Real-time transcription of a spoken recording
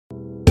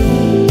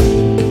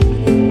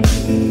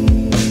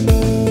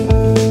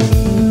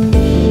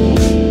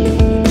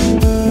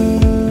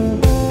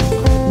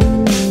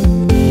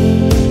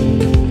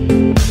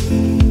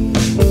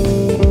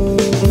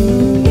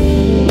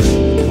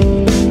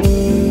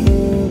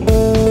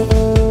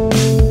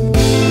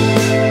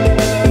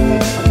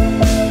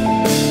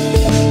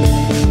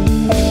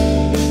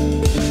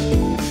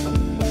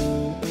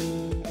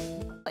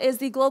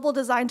Global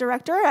Design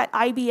Director at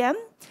IBM,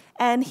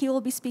 and he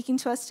will be speaking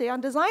to us today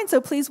on design.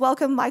 So please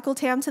welcome Michael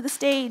Tam to the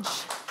stage.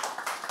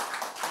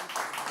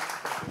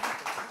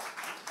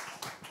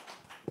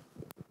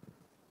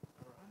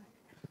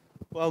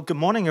 Well, good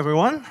morning,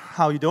 everyone.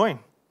 How are you doing?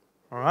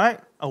 All right?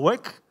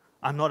 Awake?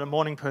 I'm not a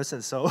morning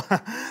person, so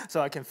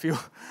so I can feel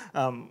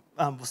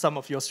some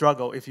of your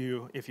struggle if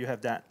you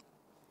have that.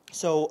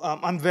 So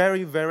I'm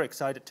very, very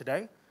excited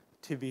today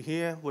to be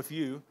here with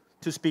you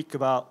to speak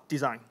about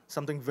design,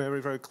 something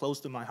very, very close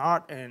to my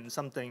heart and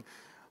something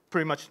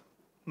pretty much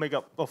make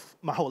up of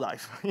my whole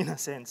life, in a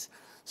sense.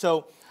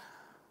 So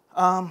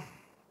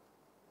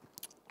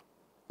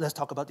let's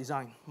talk about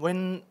design.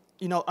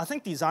 I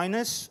think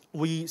designers,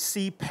 we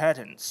see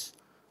patterns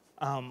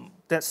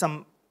that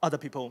some other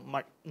people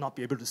might not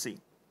be able to see.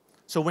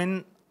 So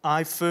when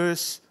I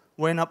first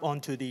went up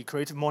onto the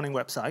Creative Morning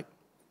website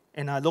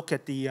and I look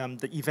at the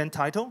event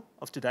title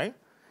of today,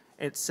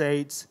 it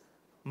says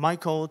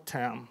Michael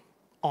Tam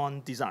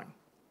on design.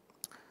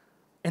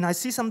 And I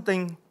see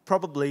something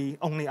probably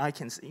only I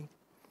can see.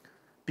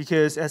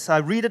 Because as I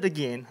read it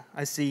again,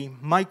 I see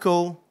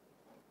Michael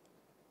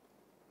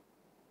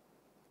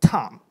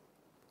Tam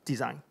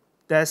design.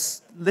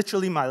 That's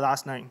literally my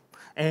last name.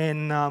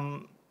 And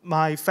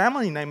my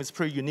family name is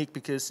pretty unique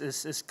because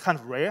it's kind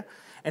of rare.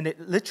 And it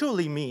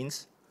literally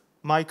means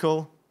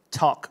Michael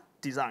Talk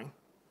Design.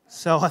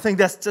 So I think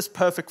that's just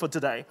perfect for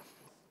today.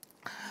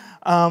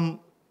 And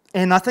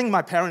I think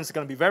my parents are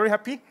going to be very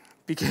happy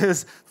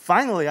because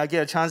finally I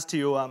get a chance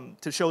to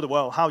show the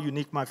world how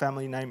unique my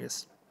family name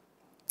is.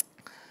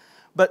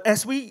 But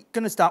as we're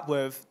going to start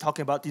with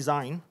talking about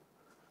design,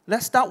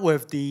 let's start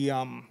with the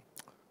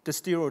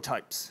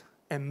stereotypes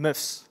and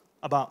myths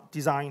about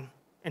design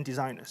and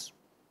designers.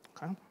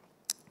 Okay?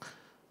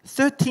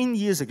 13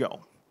 years ago,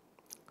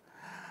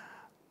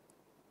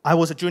 I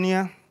was a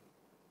junior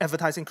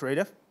advertising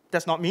creative.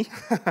 That's not me.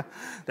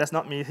 That's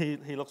not me.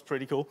 He looks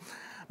pretty cool.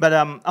 But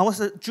I was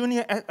a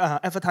junior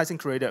advertising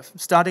creative,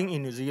 starting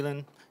in New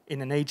Zealand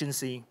in an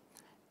agency.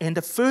 And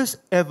the first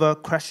ever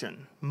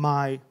question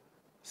my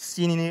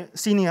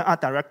senior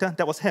art director,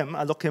 that was him,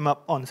 I looked him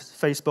up on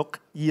Facebook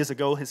years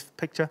ago, his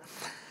picture,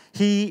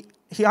 he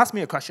asked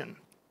me a question.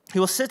 He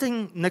was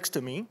sitting next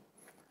to me,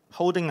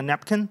 holding a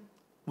napkin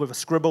with a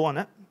scribble on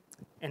it,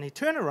 and he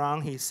turned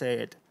around, he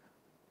said,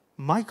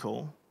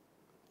 Michael,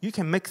 you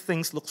can make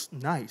things look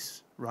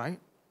nice, right?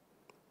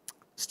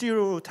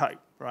 Stereotype,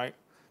 right?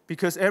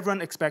 Because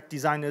everyone expects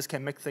designers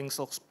can make things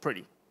look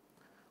pretty.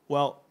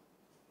 Well,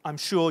 I'm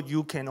sure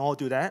you can all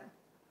do that.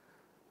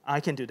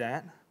 I can do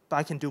that, but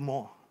I can do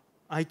more.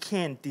 I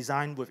can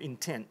design with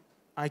intent.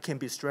 I can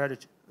be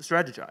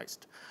strategized.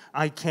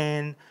 I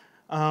can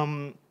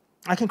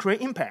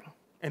create impact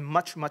and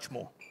much, much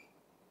more.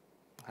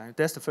 Okay,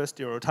 that's the first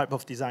stereotype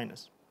of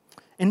designers.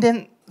 And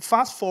then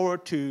fast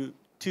forward to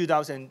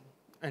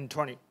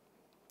 2020.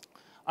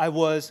 I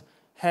was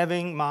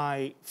having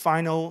my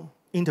final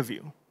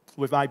interview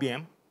with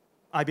IBM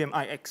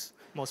iX,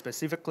 more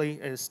specifically,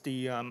 is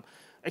the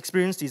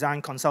experience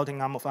design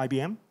consulting arm of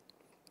IBM.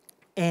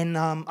 And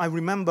I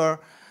remember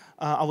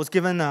I was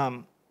given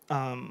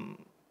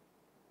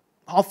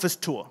office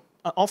tour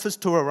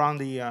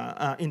around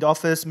in the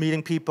office,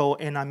 meeting people,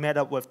 and I met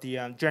up with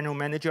the general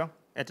manager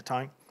at the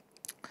time.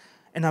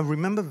 And I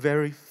remember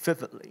very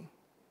vividly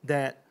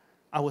that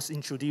I was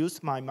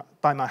introduced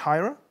by my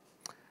hirer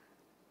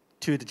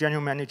to the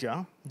general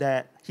manager,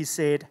 that he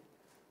said,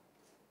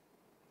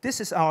 this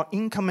is our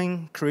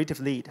incoming creative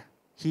lead.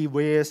 He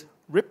wears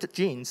ripped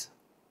jeans.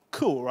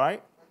 Cool,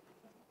 right?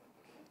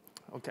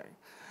 Okay.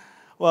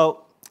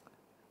 Well,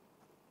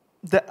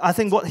 I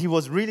think what he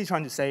was really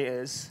trying to say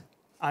is,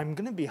 I'm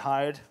going to be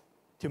hired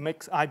to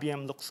make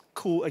IBM look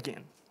cool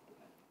again.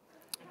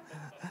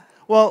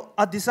 Well,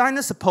 are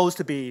designers supposed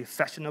to be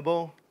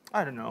fashionable?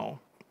 I don't know.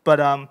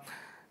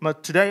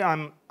 But today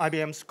I'm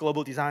IBM's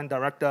Global Design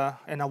Director,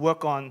 and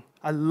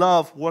I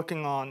love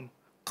working on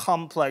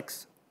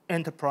complex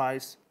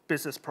enterprise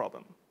business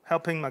problem,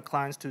 helping my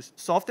clients to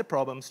solve the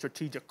problem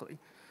strategically.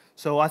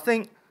 So I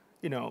think,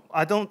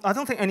 I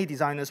don't think any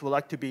designers would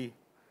like to be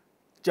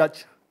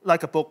judged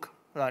like a book,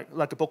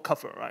 like a book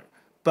cover, right?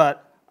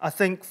 But I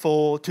think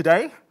for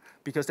today,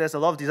 because there's a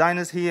lot of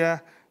designers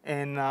here,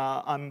 and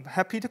I'm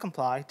happy to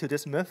comply to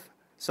this myth.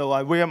 So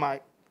I wear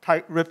my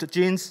tight ripped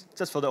jeans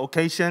just for the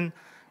occasion.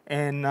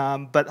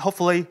 But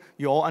hopefully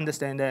you all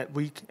understand that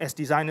as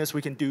designers,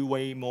 we can do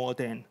way more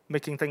than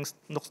making things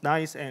look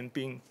nice and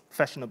being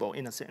fashionable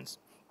in a sense.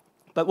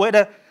 But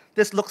whether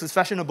this looks as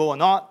fashionable or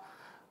not,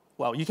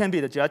 well, you can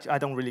be the judge. I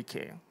don't really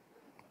care.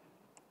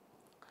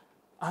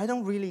 I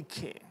don't really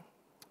care.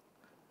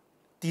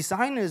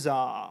 Designers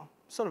are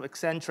sort of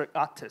eccentric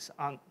artists,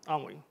 aren't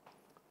we?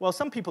 Well,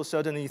 some people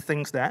certainly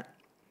think that.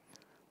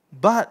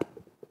 But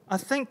I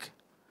think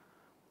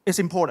it's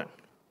important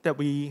that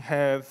we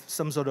have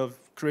some sort of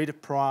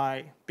creative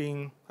pride,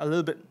 being a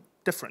little bit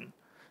different.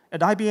 At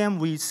IBM,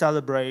 we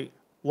celebrate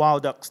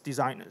wild ducks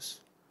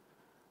designers.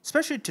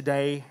 Especially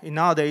today,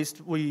 nowadays,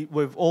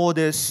 with all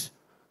this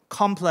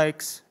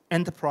complex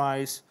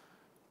enterprise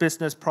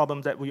business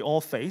problem that we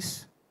all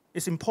face,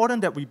 it's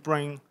important that we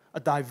bring a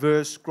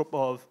diverse group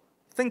of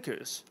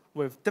thinkers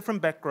with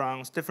different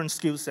backgrounds, different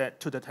skill set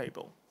to the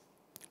table.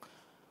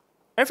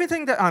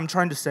 Everything that I'm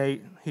trying to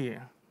say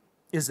here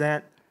is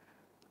that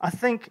I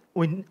think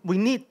we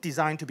need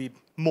design to be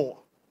more.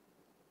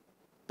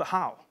 But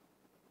how?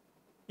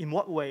 In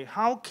what way?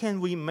 How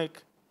can we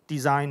make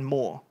design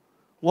more?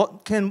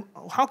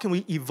 How can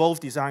we evolve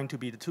design to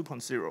be the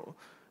 2.0?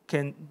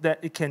 That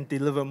it can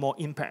deliver more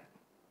impact?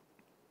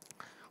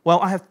 Well,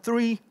 I have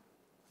 3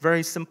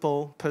 very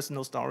simple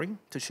personal stories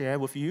to share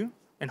with you,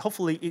 and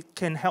hopefully it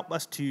can help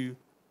us to,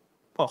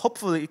 or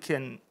hopefully it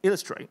can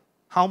illustrate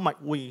how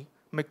might we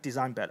make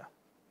design better.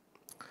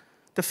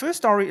 The first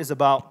story is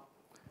about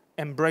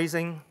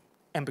embracing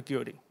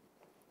ambiguity.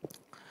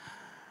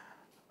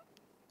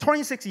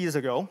 26 years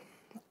ago,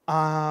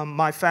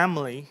 my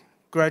family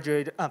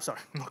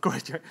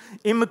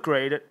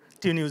immigrated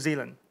to New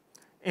Zealand.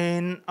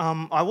 And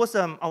I was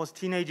a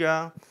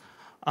teenager.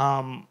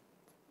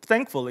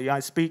 Thankfully, I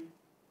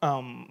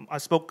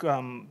spoke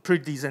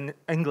pretty decent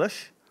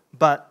English.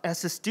 But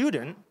as a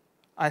student,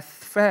 I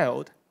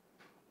failed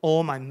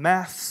all my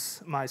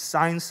maths, my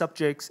science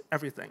subjects,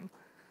 everything.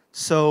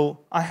 So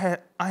I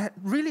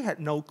really had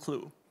no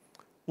clue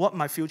what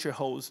my future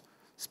holds,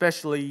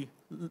 especially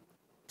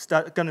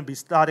going to be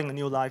starting a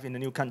new life in a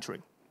new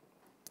country.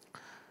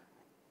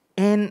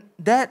 And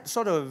that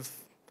sort of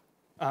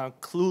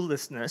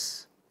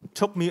cluelessness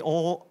took me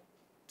all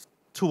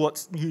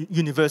towards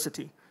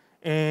university.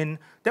 And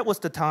that was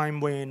the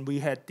time when we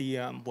had the,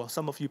 well,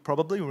 some of you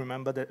probably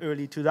remember the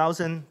early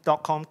 2000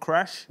 dot-com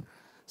crash.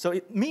 So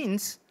it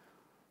means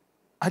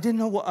I didn't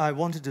know what I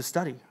wanted to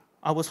study.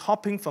 I was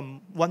hopping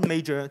from one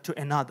major to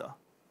another.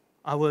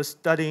 I was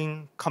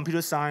studying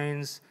computer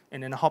science,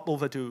 and then I hop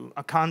over to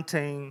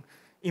accounting,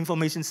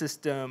 information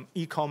system,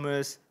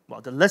 e-commerce.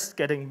 Well, the list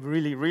getting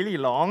really, really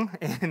long,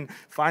 and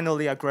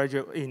finally I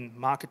graduated in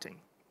marketing.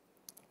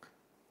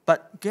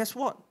 But guess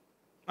what?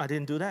 I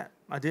didn't do that.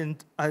 I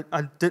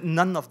did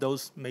none of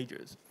those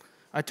majors.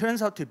 I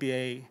turns out to be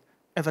a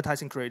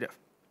advertising creative.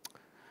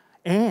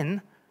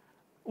 And,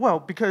 well,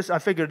 because I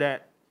figured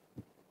that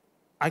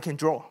I can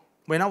draw.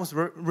 When I was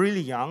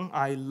really young,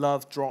 I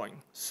loved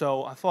drawing.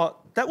 So I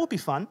thought that would be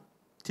fun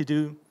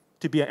to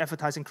be an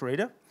advertising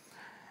creative.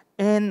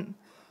 And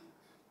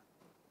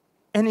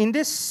in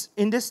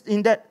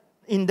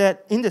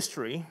that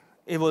industry,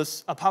 it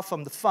was, apart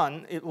from the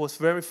fun, it was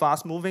very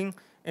fast moving,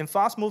 and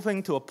fast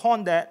moving to a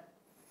point that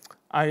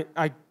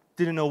I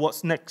didn't know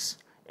what's next.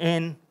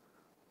 And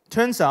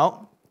turns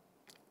out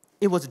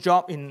it was a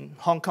job in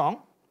Hong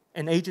Kong.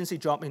 An agency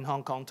job in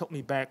Hong Kong took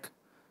me back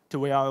to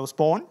where I was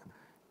born.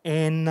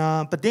 And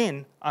but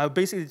then I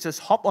basically just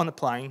hopped on a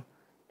plane,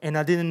 and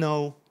I didn't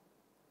know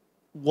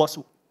what's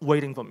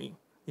waiting for me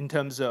in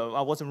terms of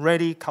I wasn't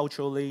ready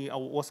culturally, I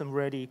wasn't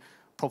ready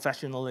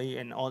professionally,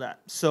 and all that.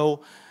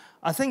 So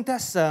I think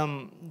that's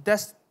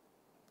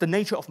the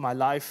nature of my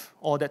life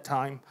all that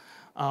time.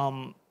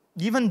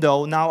 Even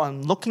though now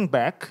I'm looking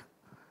back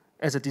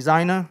as a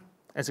designer,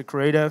 as a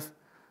creative,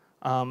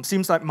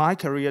 seems like my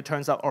career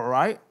turns out all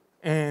right,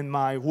 and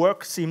my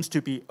work seems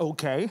to be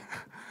okay.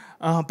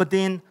 But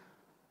then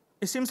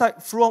it seems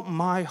like throughout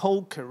my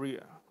whole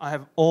career, I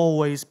have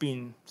always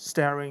been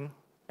staring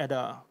at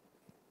a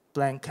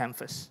blank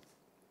canvas.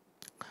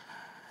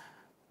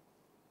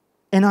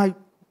 And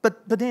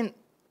but then,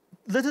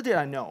 little did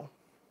I know,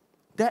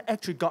 that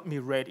actually got me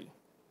ready.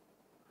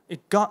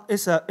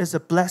 It's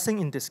a blessing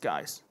in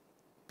disguise.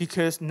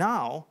 Because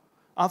now,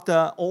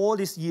 after all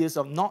these years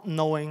of not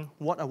knowing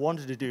what I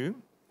wanted to do,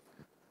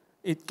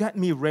 it got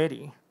me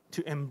ready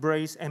to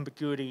embrace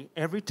ambiguity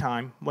every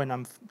time when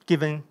I'm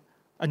giving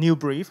a new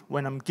brief,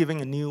 when I'm giving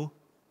a new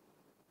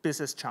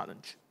business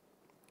challenge.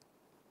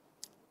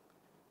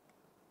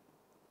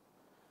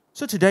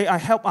 So today, I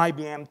help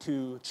IBM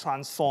to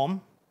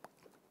transform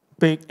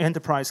big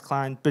enterprise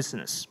client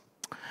business.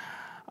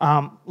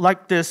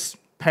 Like this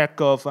pack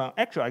of,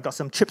 actually, I got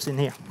some chips in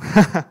here.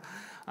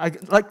 I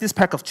like this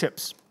pack of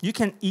chips. You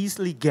can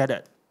easily get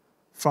it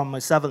from a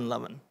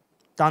 7-Eleven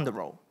down the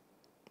road.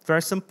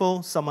 Very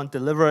simple, someone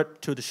deliver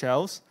it to the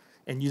shelves,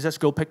 and you just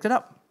go pick it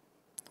up.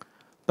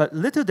 But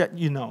little that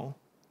you know,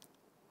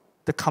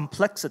 the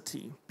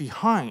complexity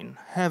behind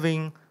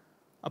having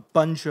a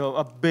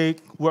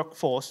big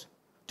workforce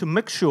to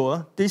make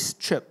sure these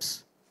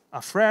chips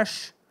are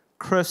fresh,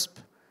 crisp,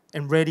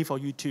 and ready for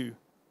you to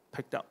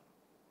pick up.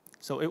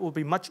 So it will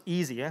be much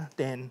easier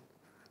than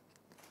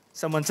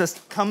someone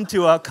just come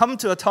to a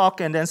talk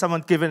and then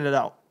someone giving it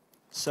out.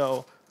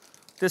 So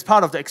this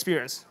part of the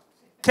experience.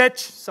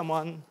 Catch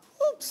someone,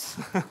 oops,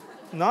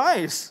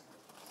 nice.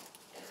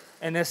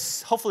 And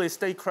it's hopefully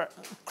stay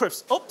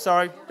crisp. Oh,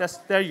 sorry,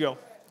 there you go.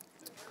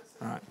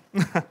 All right.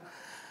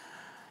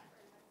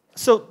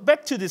 So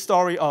back to the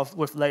story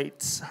with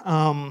Lates.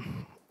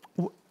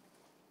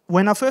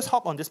 When I first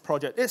hopped on this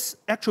project, it's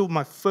actually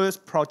my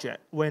first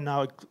project when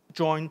I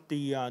joined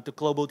the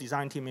global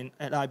design team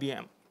at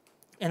IBM.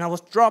 And I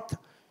was dropped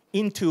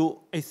into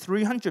a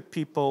 300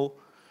 people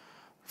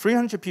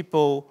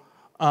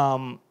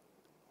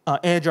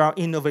agile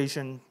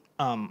innovation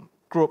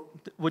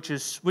group, which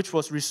was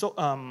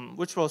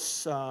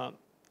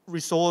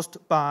resourced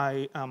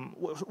by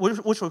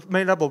which was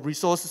made up of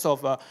resources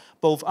of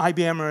both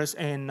IBMers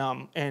and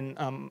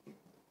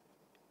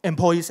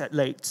employees at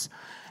Lates,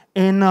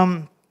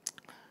 and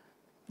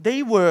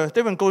they were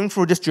going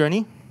through this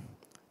journey.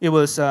 It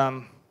was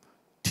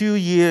 2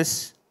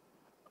 years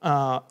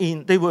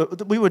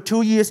we were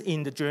 2 years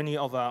in the journey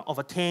of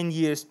a 10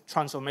 years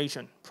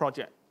transformation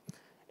project,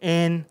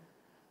 and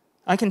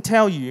I can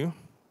tell you,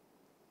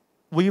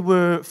 we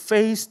were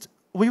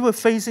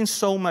facing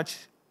so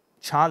much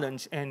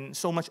challenge and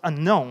so much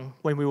unknown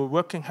when we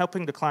were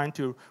helping the client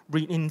to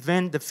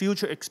reinvent the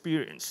future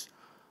experience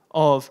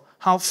of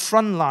how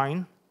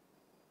frontline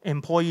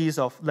employees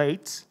of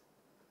Lates,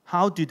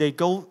 how do they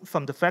go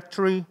from the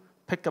factory,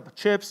 pick up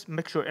chips,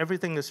 make sure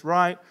everything is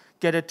right,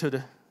 get it to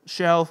the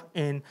shelf,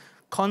 and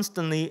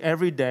constantly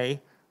every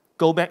day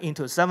go back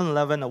into a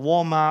 7-Eleven, a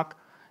Walmart,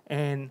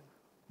 and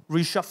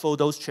reshuffle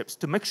those chips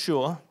to make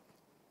sure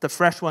the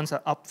fresh ones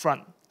are up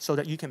front so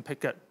that you can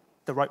pick up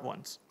the right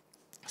ones.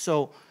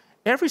 So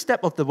every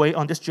step of the way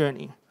on this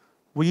journey,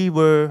 we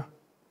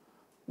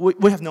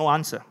have no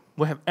answer.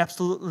 We have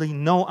absolutely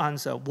no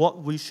answer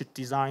what we should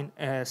design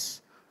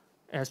as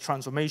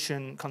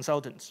transformation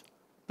consultants.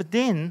 But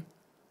then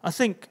I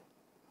think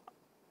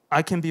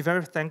I can be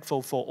very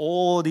thankful for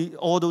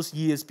all those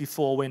years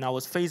before when I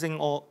was facing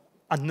all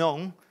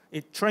unknown.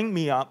 It trained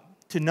me up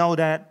to know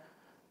that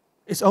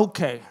it's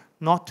okay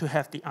not to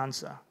have the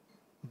answer.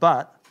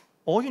 But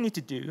all you need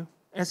to do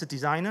as a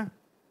designer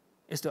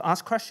is to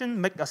ask questions,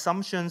 make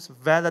assumptions,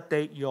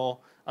 validate your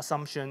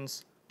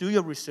assumptions, do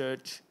your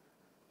research,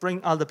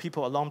 bring other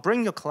people along,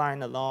 bring your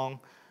client along,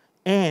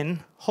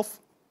 and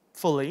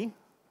hopefully,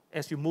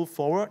 as you move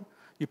forward,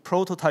 you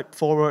prototype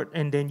forward,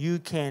 and then you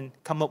can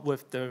come up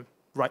with the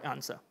right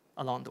answer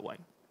along the way.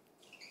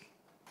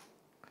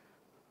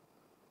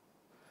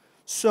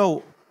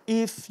 So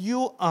if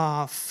you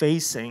are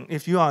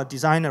a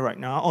designer right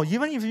now, or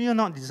even if you're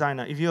not a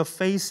designer, if you're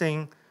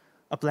facing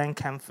a blank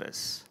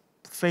canvas,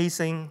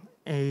 facing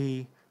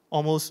a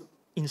almost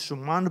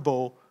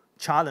insurmountable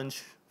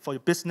challenge for your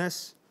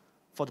business,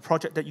 for the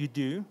project that you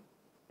do,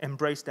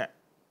 embrace that.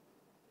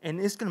 And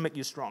it's going to make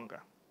you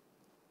stronger.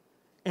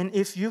 And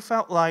if you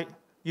felt like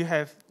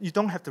you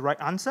don't have the right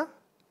answer,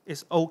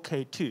 it's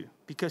okay too,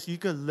 because you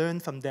can learn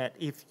from that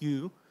if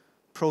you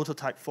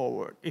prototype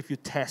forward, if you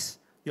test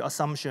your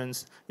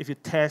assumptions, if you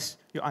test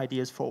your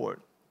ideas forward.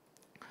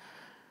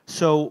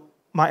 So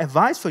my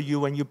advice for you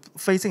when you're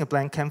facing a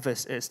blank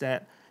canvas is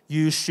that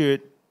you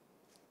should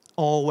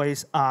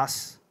always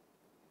ask,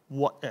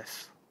 what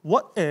if?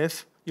 What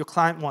if your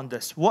client wants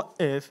this? What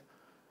if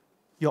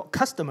your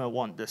customer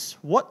wants this?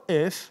 What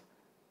if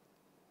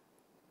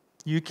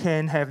you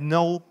can have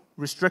no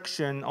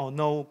restriction or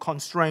no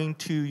constraint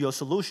to your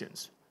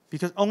solutions?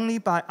 Because only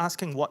by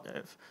asking what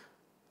if,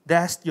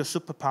 that's your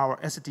superpower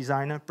as a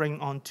designer, bring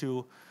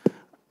onto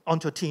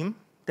a team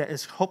that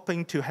is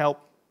hoping to help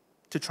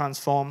to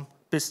transform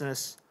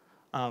business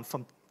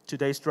from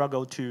today's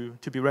struggle to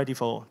be ready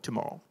for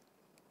tomorrow.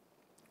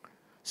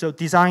 So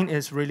design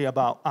is really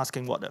about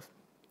asking what if.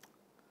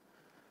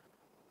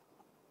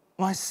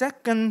 My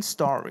second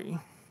story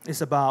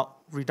is about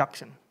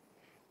reduction.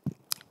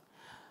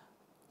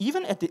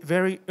 Even at the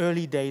very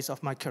early days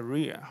of my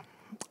career,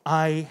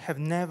 I have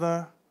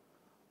never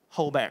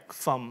held back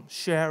from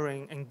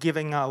sharing and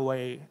giving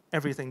away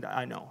everything that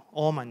I know,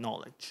 all my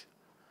knowledge.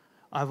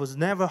 I was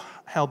never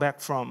held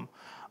back from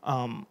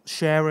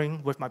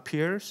sharing with my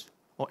peers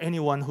or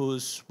anyone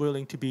who's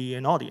willing to be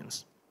an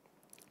audience.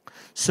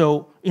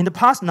 So in the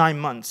past 9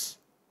 months,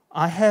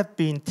 I have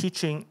been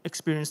teaching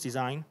experience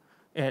design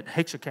at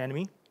H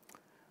Academy.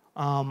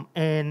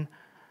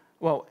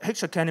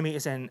 H Academy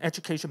is an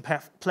education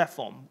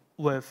platform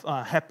with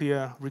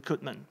happier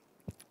recruitment.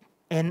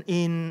 And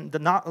in the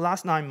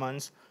last 9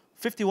 months,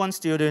 51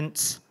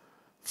 students,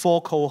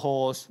 4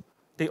 cohorts,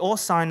 they all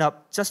signed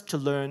up just to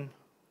learn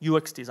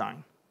UX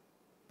design.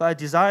 But I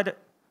decided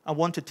I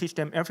want to teach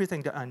them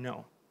everything that I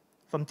know,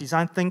 from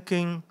design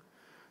thinking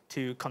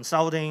to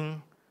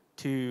consulting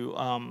to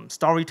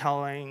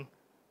storytelling,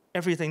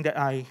 everything that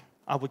I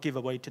would give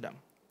away to them.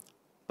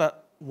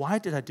 But why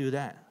did I do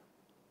that?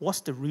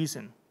 What's the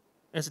reason?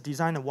 As a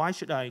designer, why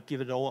should I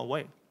give it all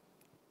away?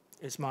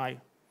 It's my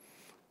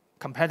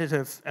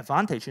competitive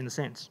advantage in a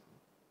sense,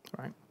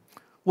 right?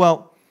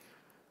 Well,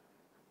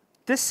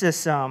 this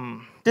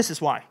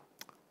is why.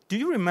 Do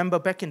you remember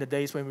back in the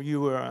days when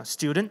you were a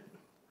student?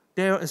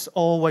 There is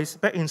always,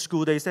 back in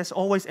school days, there's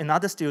always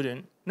another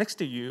student next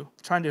to you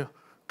trying to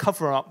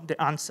cover up the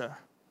answer.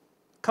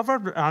 Cover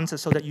up the answer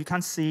so that you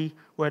can't see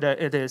whether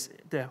it is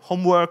the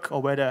homework or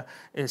whether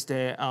it's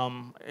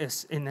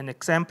in an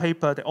exam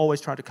paper. They always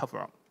try to cover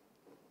up.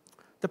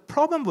 The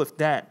problem with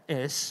that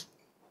is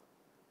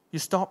you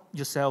stop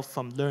yourself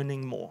from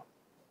learning more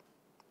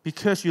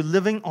because you're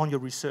living on your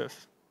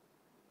reserve.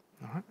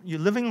 Right? You're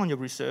living on your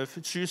reserve.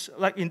 She's,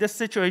 like in this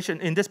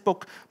situation, in this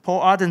book, Paul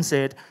Arden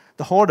said,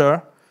 the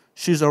hoarder,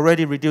 she's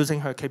already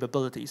reducing her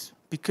capabilities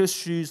because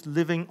she's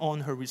living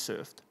on her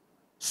reserve.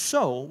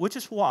 So,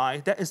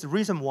 that is the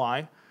reason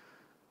why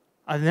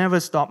I never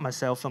stopped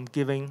myself from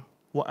giving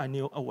what I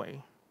knew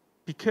away.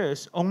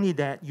 Because only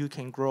that you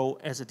can grow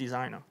as a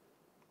designer.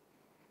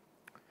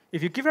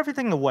 If you give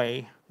everything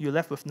away, you're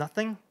left with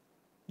nothing.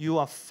 You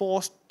are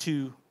forced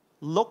to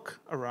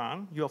look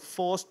around. You are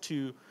forced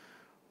to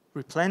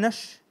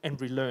replenish and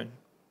relearn.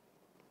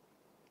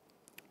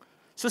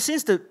 So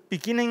since the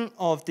beginning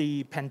of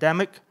the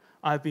pandemic,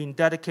 I've been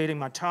dedicating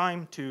my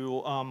time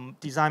to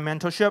design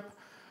mentorship,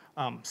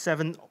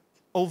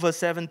 over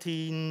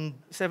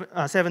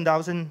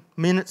 7,000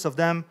 minutes of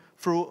them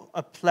through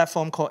a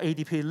platform called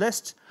ADP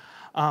List.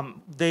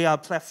 They are a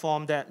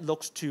platform that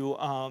looks to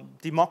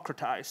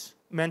democratize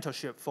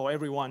mentorship for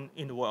everyone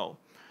in the world.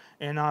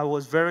 And I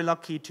was very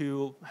lucky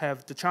to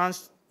have the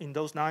chance in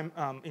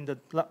in the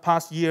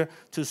past year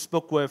to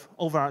speak with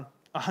over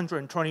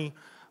 120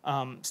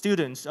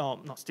 students,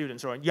 not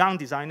students, or young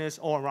designers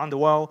all around the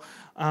world.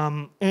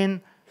 And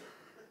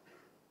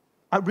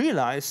I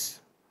realized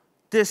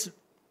this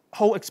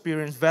whole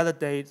experience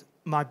validates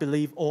my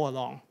belief all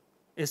along,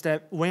 is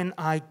that when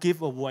I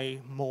give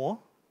away more,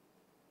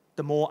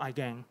 the more I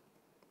gain.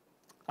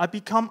 I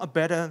become a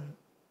better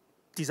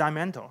design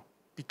mentor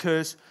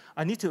because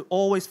I need to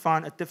always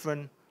find a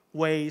different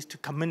ways to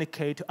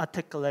communicate, to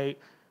articulate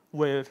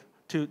with,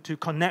 to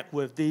connect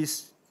with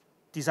these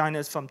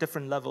designers from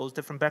different levels,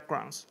 different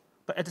backgrounds.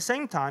 But at the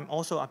same time,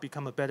 also I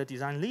become a better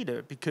design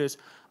leader because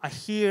I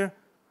hear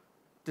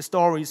the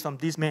stories from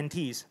these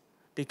mentees.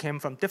 They came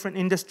from different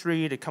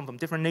industry, they come from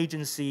different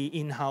agency,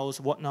 in-house,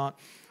 whatnot,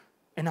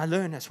 and I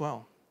learn as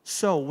well.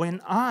 So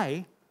when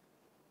I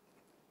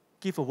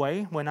give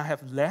away, when I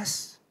have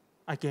less,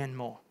 I gain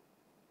more.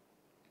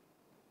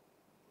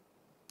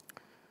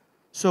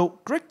 So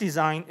great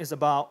design is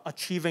about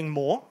achieving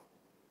more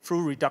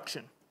through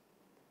reduction.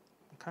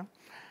 Okay?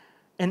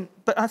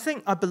 But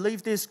I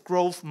believe this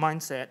growth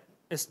mindset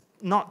is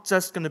not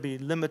just going to be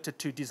limited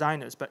to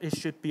designers, but it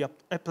should be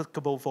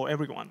applicable for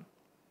everyone.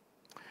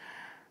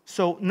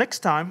 So next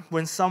time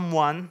when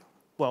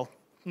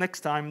next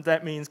time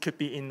that means could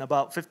be in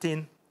about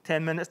 10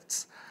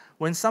 minutes,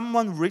 when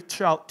someone reach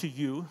out to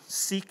you,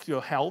 seek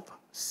your help,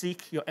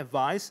 seek your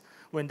advice,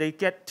 when they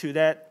get to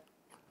that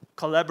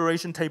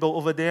collaboration table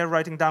over there,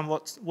 writing down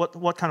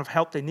what kind of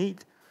help they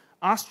need,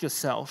 ask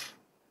yourself,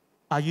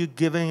 are you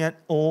giving it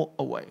all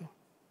away?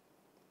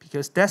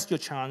 Because that's your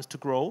chance to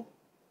grow.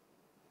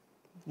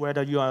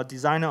 Whether you are a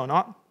designer or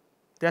not,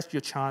 that's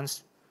your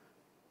chance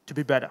to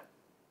be better.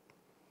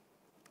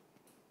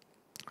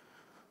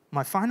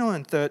 My final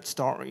and third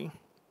story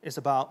is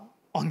about,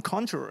 on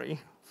contrary,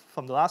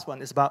 from the last one,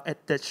 is about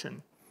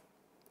addiction.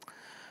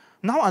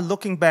 Now I'm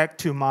looking back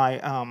to my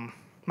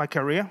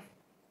career,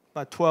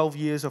 about 12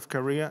 years of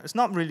career. It's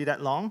not really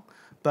that long,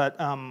 but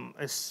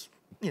it's,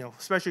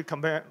 especially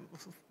compared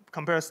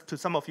to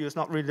some of you, it's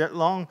not really that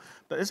long,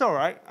 but it's all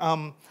right.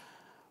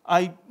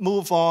 I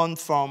move on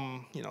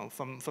from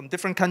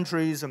different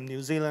countries, from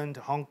New Zealand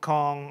to Hong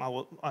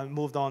Kong. I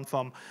moved on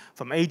from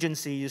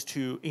agencies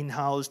to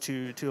in-house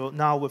to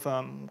now with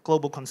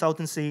global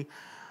consultancy.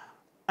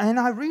 And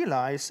I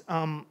realized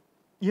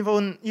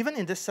even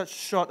in this such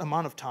short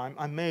amount of time,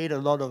 I made a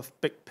lot of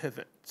big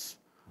pivots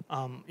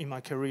in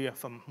my career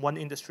from one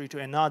industry to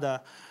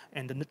another,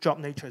 and the job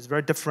nature is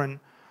very different.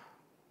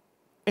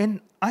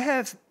 And I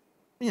have,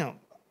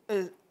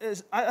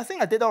 I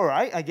think I did all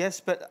right, I guess,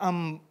 but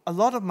a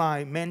lot of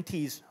my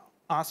mentees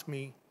ask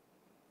me,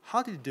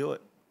 how did you do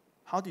it?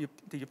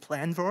 Did you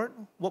plan for it?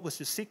 What was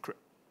your secret?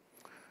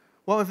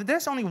 Well, if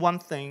there's only one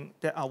thing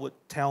that I would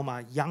tell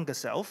my younger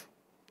self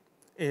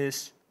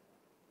is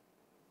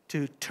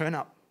to turn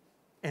up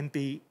and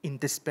be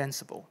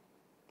indispensable.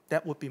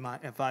 That would be my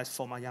advice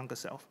for my younger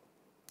self.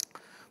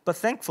 But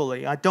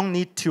thankfully, I don't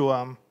need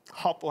to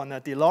hop on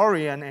a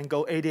DeLorean and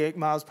go 88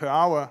 miles per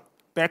hour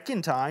back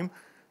in time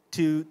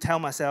to tell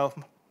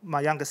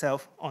my younger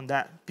self on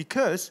that,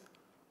 because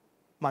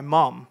my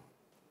mom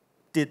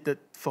did that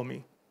for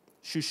me.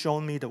 She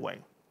showed me the way.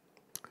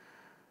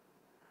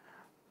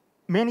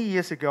 Many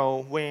years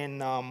ago, when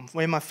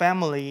my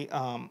family,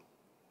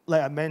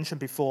 like I mentioned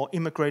before,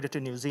 immigrated to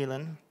New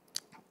Zealand,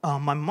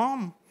 my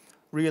mom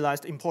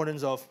realized the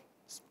importance of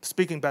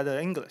speaking better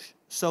English.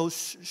 So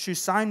she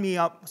signed me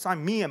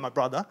and my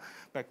brother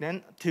back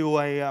then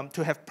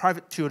to have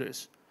private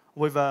tutors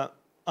with an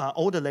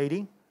older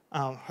lady.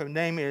 Her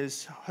name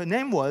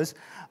was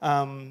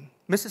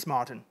Mrs.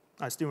 Martin.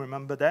 I still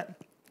remember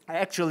that.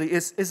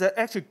 It's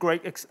actually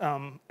great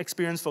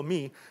experience for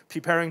me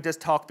preparing this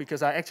talk,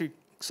 because I actually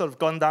sort of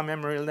gone down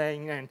memory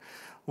lane and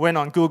went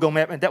on Google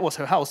Maps, and that was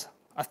her house,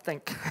 I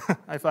think,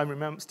 if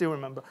I still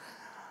remember.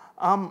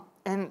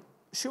 And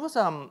she was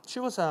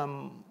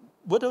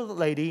widow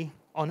lady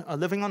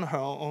living on her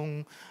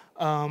own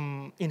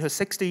in her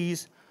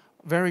 60s.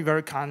 Very,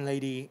 very kind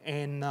lady,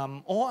 and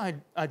all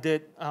I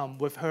did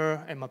with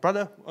her and my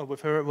brother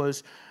with her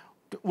was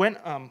when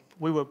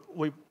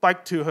we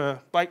biked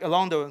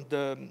along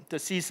the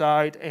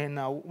seaside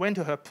and went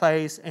to her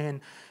place and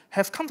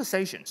have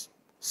conversations.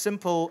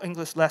 simple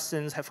English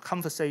lessons, have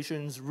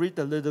conversations, read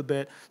a little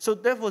bit. So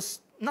there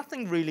was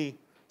nothing really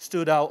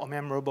stood out or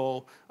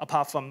memorable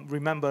apart from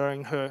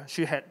remembering her.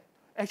 She had,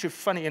 actually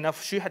funny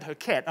enough, she had her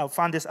cat. I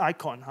found this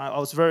icon. I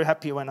was very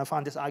happy when I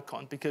found this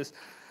icon because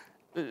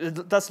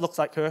it does look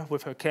like her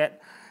with her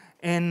cat.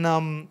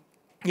 And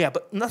yeah,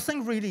 but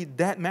nothing really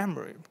that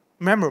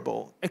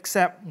memorable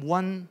except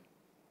one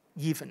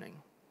evening.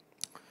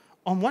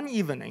 On one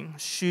evening,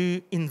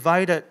 she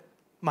invited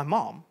my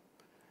mom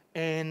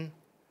and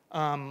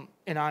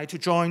I to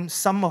join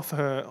some of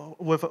her,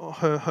 with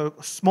her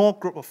small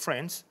group of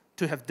friends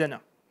to have dinner.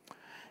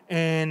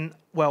 And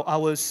well, I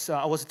was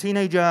a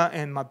teenager,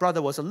 and my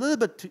brother was a little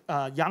bit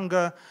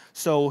younger,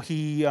 so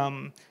he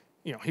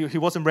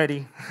wasn't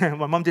ready.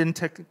 My mom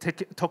didn't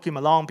took him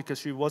along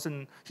because he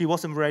wasn't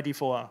ready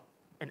for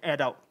an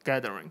adult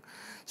gathering.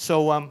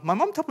 So my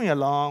mom took me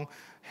along,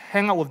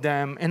 hang out with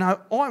them, and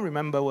all I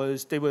remember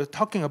was they were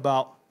talking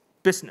about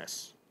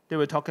business. They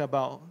were talking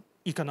about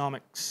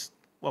economics,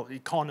 well, the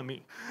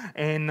economy,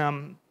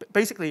 and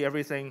basically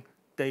everything,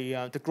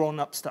 the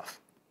grown-up stuff.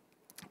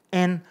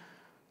 And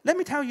let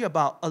me tell you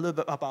a little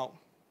bit about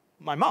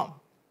my mom.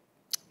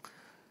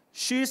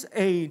 She's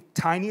a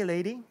tiny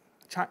lady.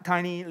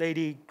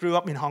 Grew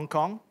up in Hong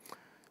Kong.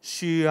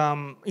 She,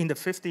 in the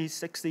 50s,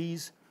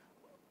 60s,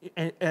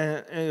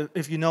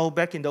 if you know,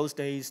 back in those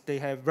days, they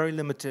have very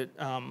limited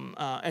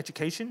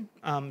education.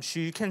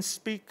 She can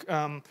speak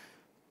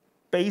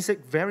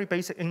very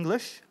basic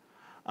English,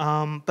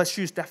 but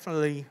she's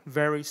definitely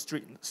very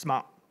street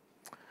smart.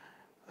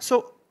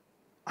 So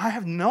I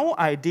have no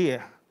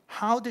idea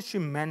how did she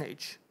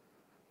manage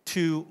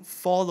to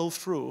follow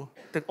through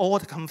all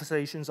the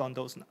conversations on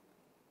those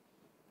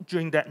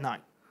during that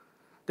night.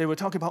 They were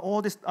talking about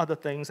all these other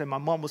things, and my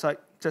mom was like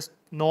just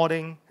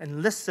nodding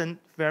and listened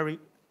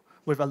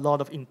with a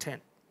lot of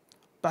intent.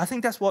 But I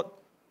think that's what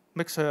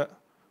makes her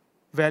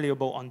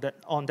valuable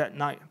on that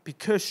night,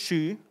 because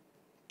she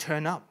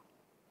turned up.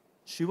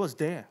 She was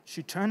there.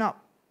 She turned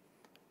up,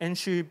 and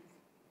she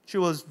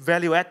was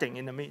value adding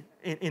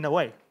in a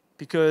way,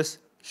 because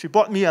she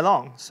brought me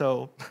along.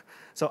 So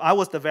I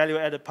was the value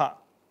added part.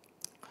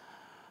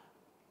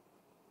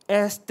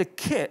 As the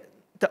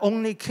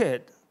only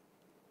kid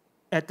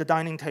at the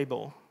dining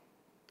table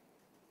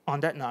on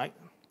that night,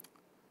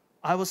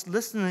 I must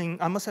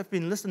have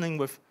been listening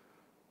with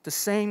the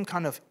same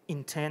kind of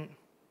intent,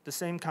 the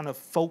same kind of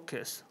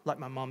focus like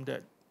my mom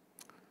did.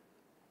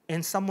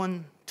 And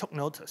someone took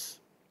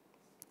notice.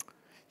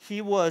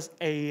 He was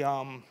a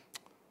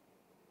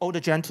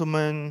older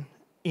gentleman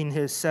in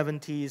his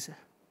 70s,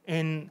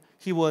 and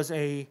he was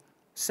a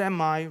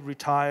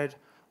semi-retired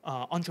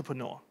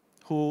entrepreneur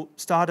who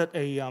started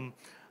a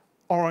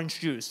orange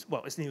juice.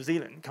 Well, it's New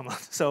Zealand, come on.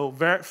 So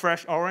very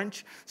fresh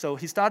orange. So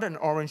he started an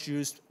orange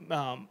juice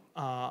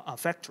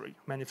factory,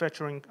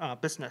 manufacturing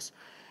business.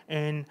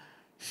 And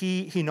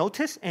he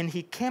noticed, and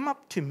he came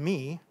up to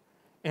me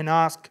and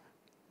asked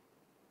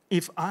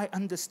if I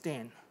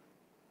understand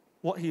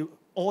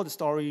all the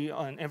story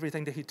and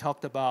everything that he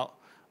talked about,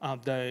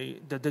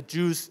 the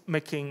juice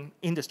making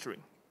industry.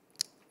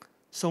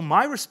 So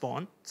my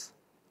response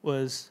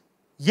was,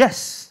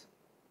 yes,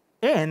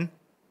 and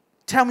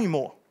tell me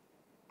more.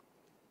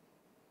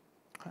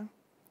 Okay?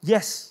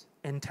 Yes,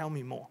 and tell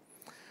me more.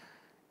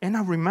 And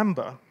I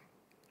remember,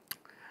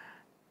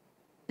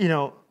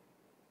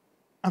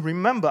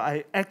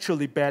 I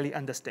actually barely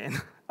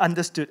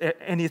understood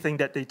anything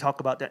that they talked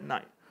about that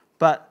night.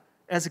 But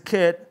as a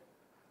kid,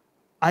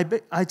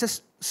 I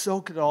just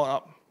soaked it all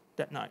up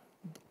that night.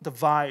 The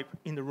vibe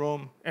in the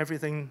room,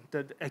 everything,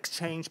 the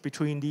exchange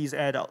between these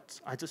adults,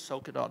 I just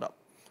soaked it all up.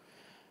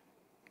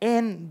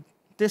 And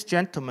this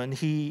gentleman,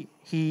 he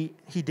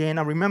then,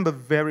 I remember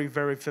very,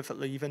 very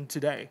vividly, even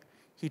today,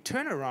 he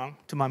turned around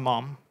to my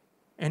mom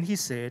and he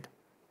said,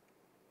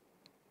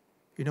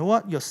 you know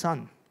what, your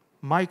son,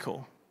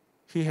 Michael,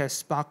 he has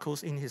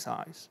sparkles in his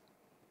eyes.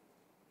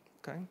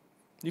 Okay?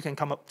 You can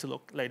come up to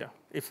look later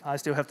if I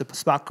still have the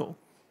sparkle.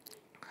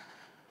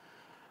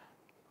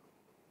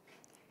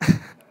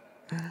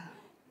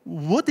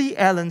 Woody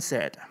Allen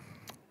said,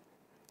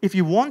 if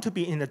you want to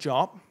be in a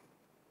job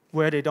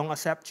where they don't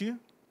accept you,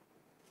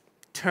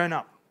 turn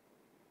up.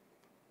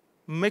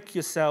 Make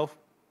yourself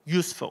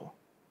useful.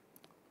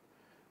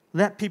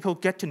 Let people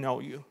get to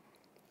know you.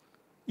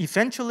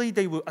 Eventually,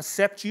 they will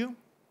accept you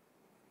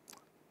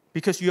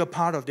because you are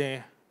part of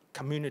their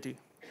community.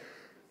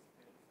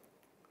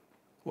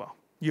 Well,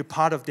 you're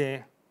part of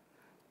their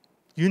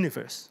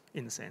universe,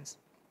 in a sense.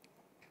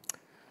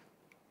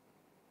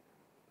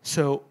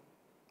 So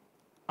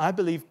I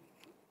believe,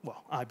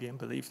 well, IBM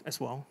believes as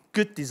well,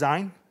 good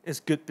design is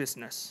good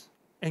business.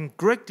 And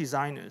great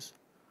designers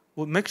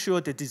will make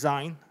sure the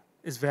design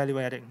is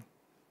value-adding.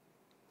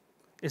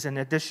 It's an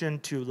addition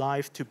to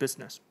life, to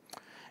business.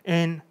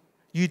 And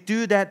you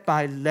do that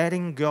by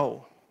letting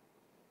go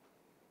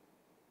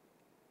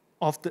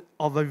of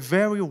a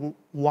very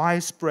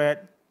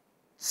widespread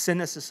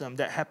cynicism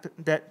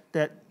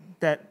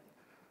that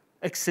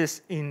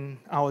exists in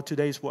our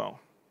today's world.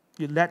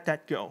 You let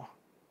that go.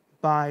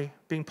 by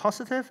being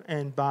positive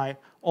and by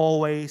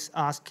always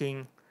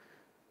asking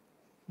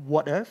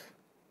what if,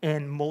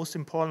 and most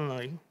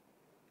importantly,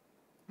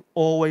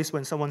 always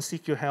when someone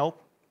seeks your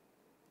help,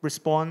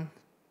 respond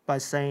by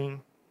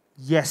saying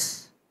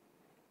yes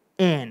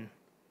and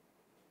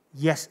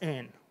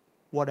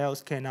what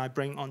else can I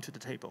bring onto the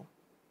table?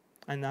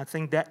 And I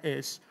think that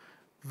is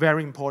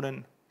very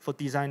important for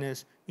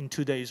designers in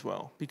today's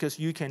world, because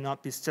you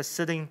cannot be just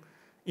sitting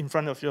in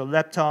front of your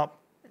laptop,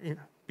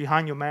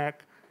 behind your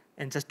Mac,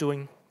 and just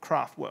doing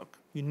craft work.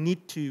 You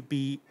need to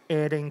be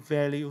adding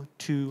value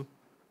to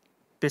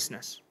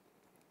business.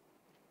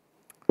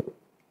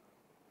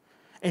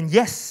 And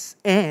yes,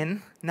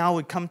 and now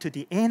we come to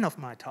the end of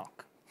my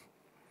talk.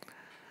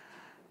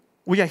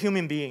 We are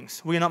human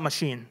beings. We are not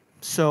machine.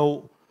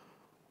 So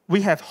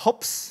we have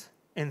hopes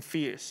and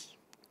fears.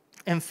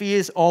 And fear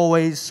is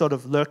always sort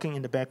of lurking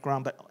in the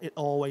background, but it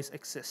always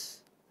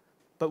exists.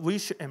 But we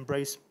should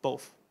embrace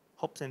both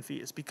hopes and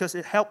fears, because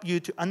it helps you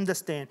to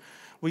understand.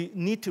 We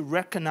need to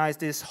recognize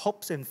these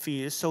hopes and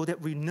fears so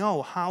that we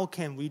know how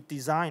can we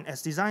design.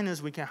 As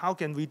designers, how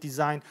can we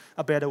design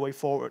a better way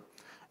forward?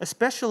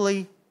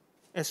 Especially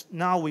as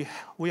now we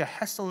are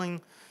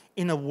hassling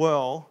in a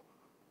world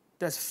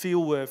that's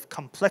filled with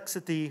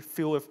complexity,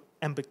 filled with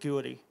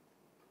ambiguity.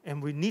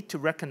 And we need to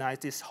recognize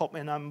this hope.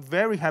 And I'm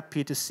very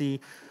happy to see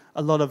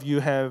a lot of you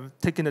have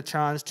taken the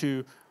chance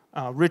to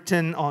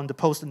written on the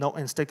post-it note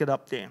and stick it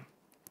up there.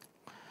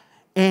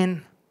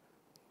 And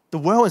the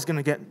world is going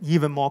to get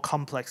even more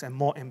complex and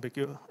more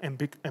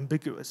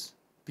ambiguous.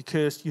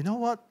 Because you know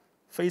what?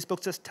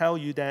 Facebook just tell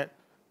you that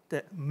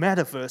the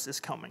metaverse is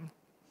coming.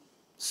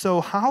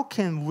 So how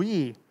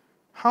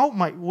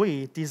might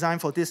we design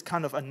for this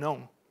kind of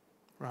unknown,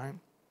 right?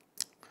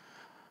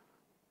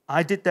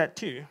 I did that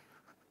too.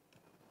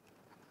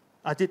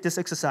 I did this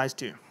exercise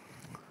too.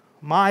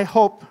 My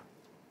hope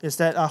is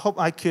that I hope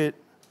I could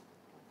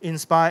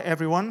inspire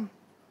everyone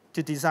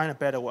to design a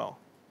better world.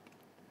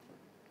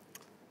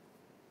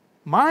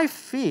 My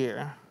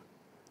fear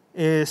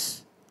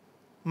is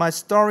my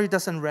story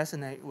doesn't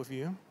resonate with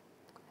you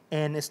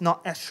and it's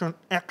not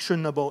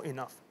actionable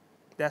enough.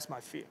 That's my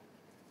fear.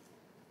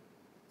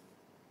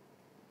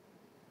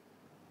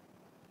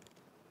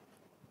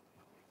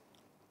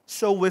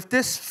 So with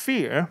this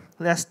fear,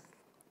 let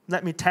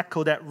me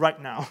tackle that right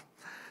now.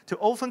 To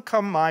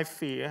overcome my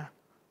fear,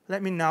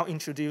 let me now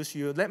introduce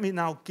you, let me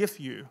now give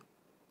you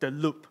the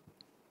loop.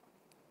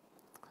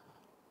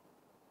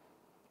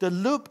 The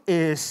loop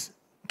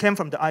came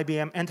from the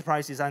IBM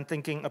Enterprise Design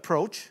Thinking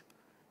approach.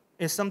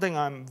 It's something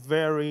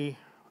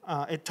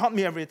it taught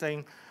me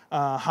everything,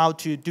 how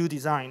to do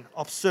design,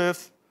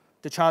 observe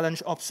the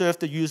challenge, observe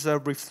the user,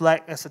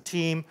 reflect as a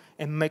team,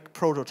 and make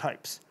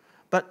prototypes.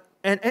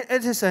 And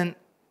it is an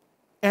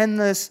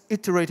endless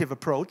iterative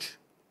approach.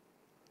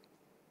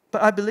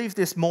 But I believe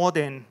this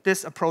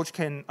approach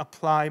can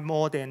apply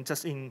more than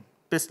just in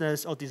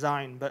business or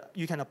design, but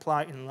you can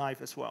apply in life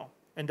as well.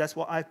 And that's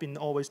what I've been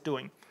always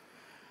doing.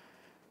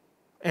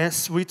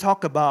 As we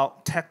talk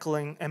about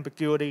tackling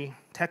ambiguity,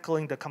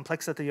 tackling the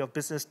complexity of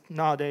business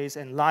nowadays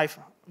and life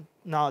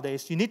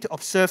nowadays, you need to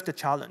observe the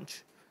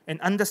challenge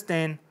and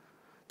understand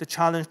the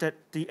challenge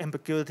the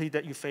ambiguity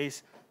that you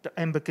face,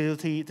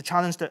 the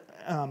challenge that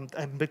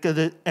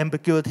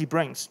ambiguity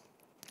brings.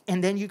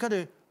 And then you got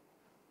to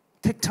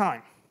take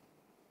time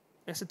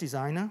as a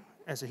designer,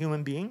 as a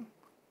human being,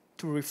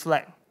 to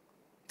reflect,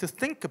 to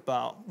think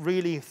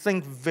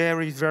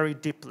very, very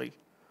deeply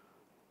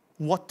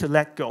what to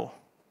let go.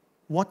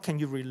 What can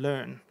you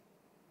relearn?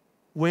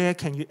 Where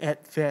can you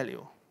add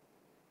value?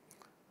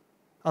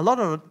 A lot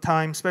of the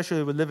time,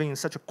 especially we're living in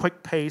such a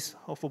quick pace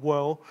of a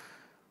world,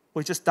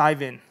 we just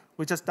dive in.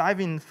 We just dive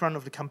in front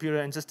of the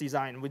computer and just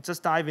design. We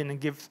just dive in and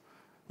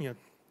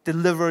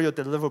deliver your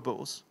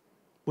deliverables.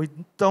 We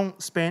don't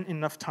spend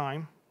enough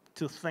time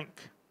to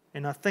think.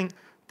 And I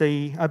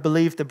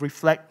believe the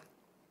reflect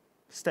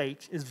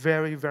stage is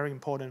very, very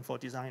important for a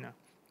designer.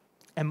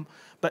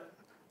 But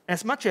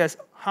as much as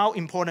how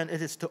important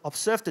it is to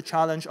observe the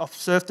challenge,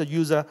 observe the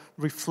user,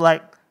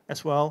 reflect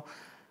as well,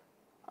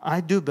 I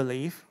do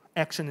believe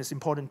action is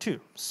important too.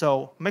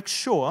 So make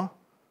sure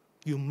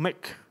you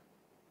make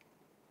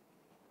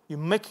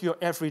your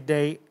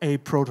everyday a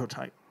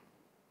prototype.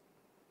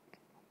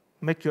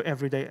 Make your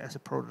everyday as a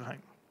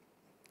prototype.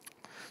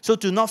 So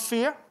do not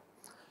fear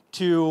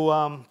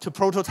to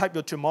prototype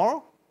your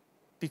tomorrow,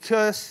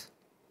 because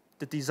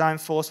the design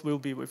force will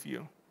be with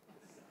you.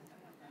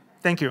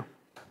 Thank you.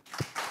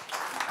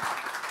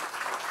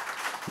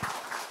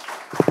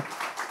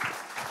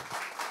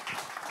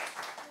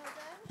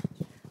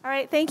 All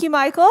right, thank you,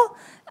 Michael.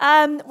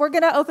 We're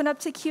going to open up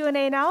to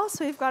Q&A now,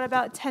 so we've got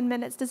about 10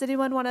 minutes. Does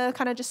anyone want to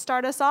kind of just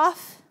start us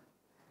off?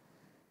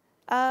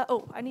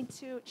 I need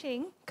to,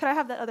 Ching, could I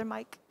have that other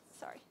mic?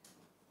 Sorry.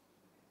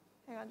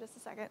 Hang on just a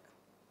second.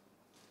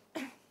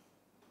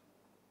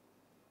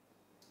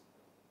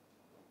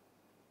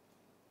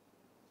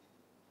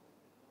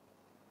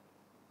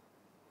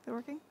 Is it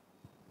working?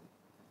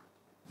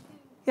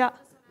 Yeah.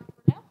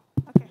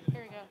 Okay,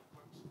 here we go.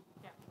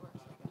 Yeah, it works.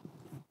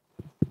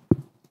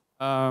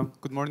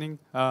 Good morning.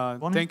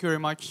 Morning. Thank you very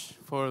much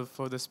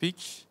for the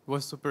speech. It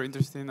was super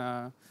interesting.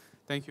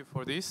 Thank you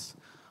for this.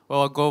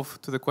 Well, I'll go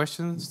to the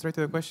question, straight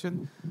to the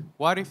question.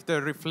 What if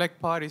the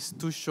reflect part is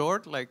too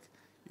short? Like,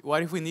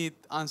 what if we need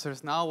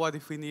answers now? What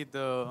if we need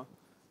the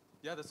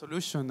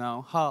solution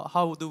now?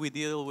 How do we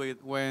deal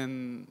with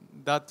when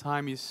that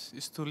time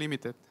is too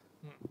limited?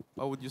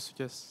 What would you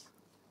suggest?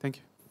 Thank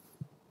you.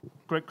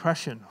 Great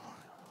question.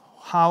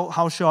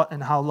 How short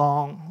and how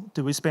long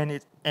do we spend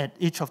it at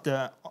each of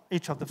the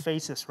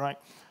phases, right?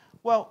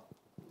 Well,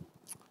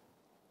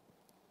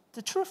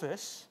 the truth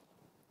is,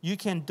 you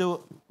can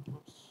do.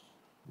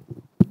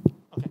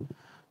 Okay.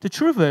 The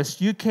truth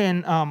is, you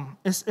can.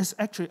 It's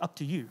actually up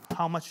to you.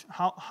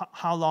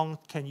 How long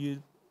can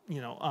you,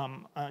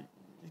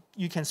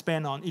 you can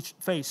spend on each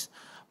phase,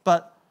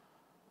 but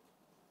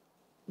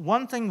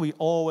one thing we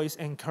always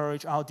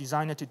encourage our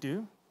designer to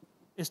do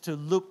is to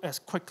loop as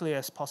quickly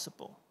as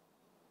possible.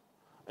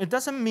 It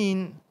doesn't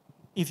mean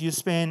if you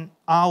spend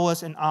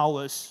hours and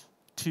hours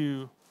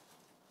to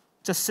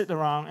just sit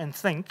around and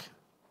think,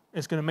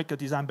 it's going to make your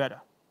design better.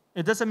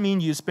 It doesn't mean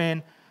you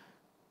spend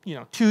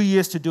 2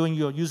 years to doing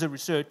your user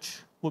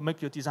research will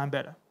make your design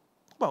better.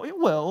 Well, it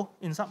will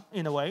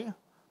in a way,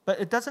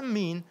 but it doesn't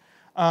mean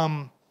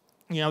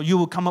you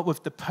will come up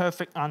with the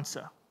perfect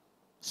answer.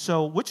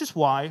 So, which is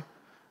why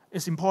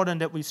it's important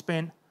that we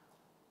spend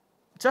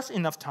just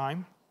enough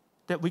time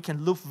that we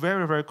can look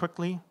very, very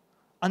quickly,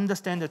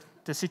 understand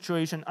the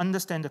situation,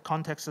 understand the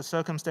context, the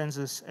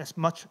circumstances as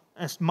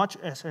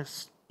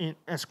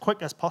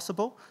quick as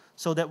possible,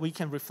 so that we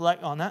can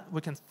reflect on it,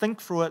 we can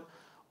think through it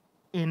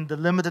in the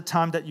limited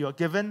time that you are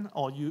given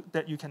or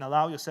that you can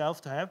allow yourself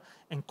to have,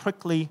 and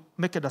quickly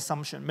make an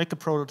assumption, make a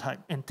prototype,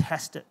 and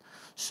test it.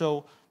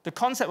 So the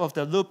concept of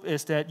the loop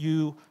is that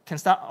you can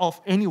start off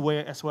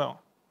anywhere as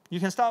well. You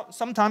can start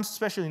sometimes,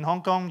 especially in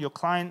Hong Kong, your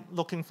client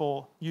looking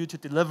for you to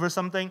deliver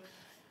something,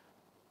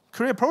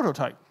 create a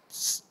prototype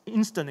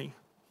instantly,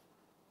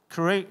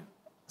 create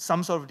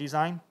some sort of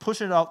design, push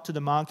it out to the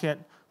market,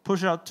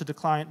 push it out to the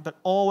client, but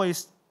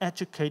always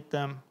educate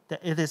them that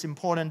it is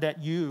important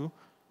that you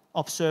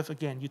observe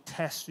again, you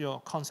test your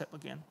concept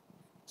again.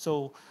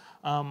 So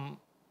I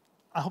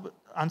hope it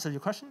answered your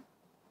question.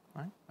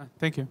 Right?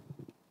 Thank you.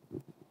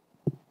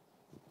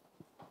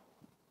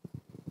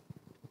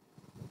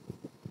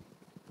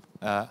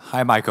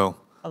 Hi, Michael.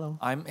 Hello.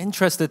 I'm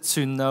interested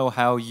to know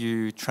how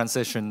you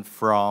transition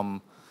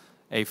from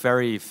a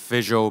very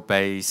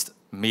visual-based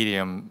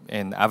medium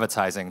in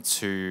advertising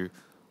to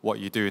what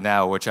you do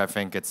now, which I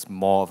think it's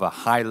more of a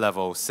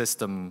high-level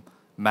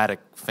systematic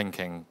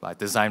thinking, like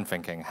design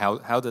thinking.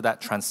 How did that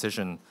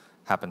transition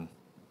happen?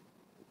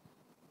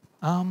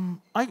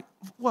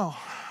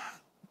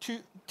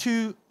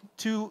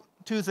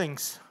 Two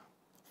things.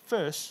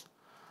 First,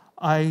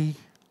 I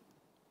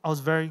was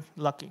very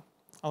lucky.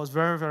 I was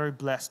very, very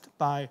blessed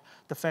by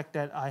the fact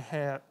that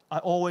I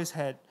always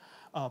had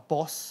a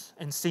boss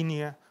and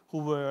senior who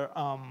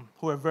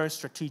were very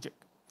strategic.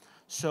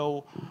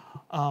 So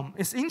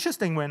it's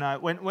interesting when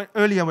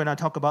earlier when I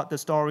talked about the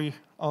story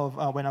of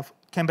when I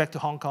came back to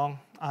Hong Kong,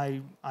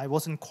 I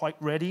wasn't quite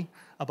ready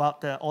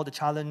about all the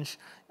challenge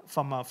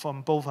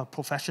from both a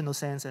professional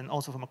sense and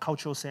also from a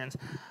cultural sense.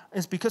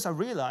 It's because I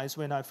realized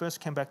when I first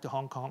came back to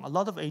Hong Kong, a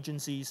lot of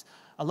agencies,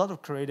 a lot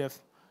of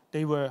creative,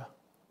 they were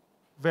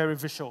very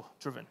visual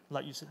driven,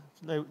 like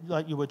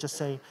you were just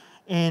saying,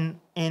 and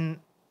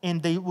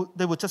they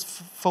would just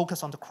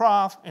focus on the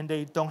craft, and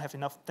they don't have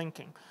enough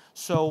thinking.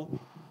 So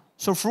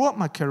throughout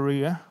my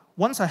career,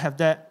 once I have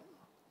that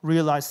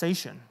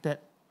realization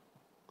that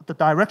the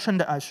direction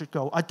that I should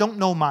go, I don't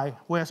know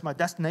where's my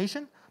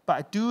destination, but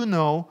I do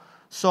know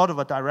sort of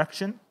a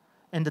direction,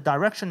 and the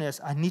direction is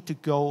I need to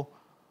go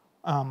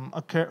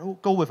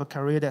with a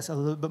career that's a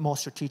little bit more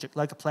strategic,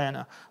 like a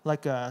planner,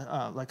 like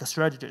a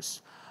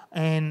strategist.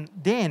 And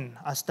then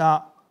I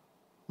start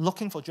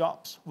looking for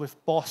jobs with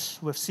boss,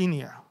 with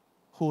senior,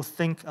 who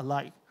think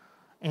alike.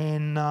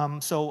 And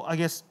so I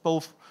guess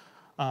both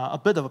a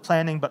bit of a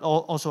planning, but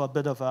also a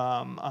bit of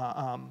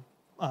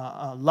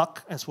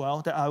luck as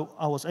well, that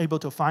I was able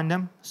to find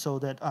them so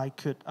that I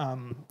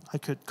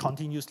could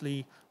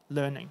continuously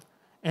learning.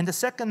 And the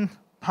second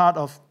part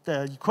of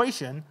the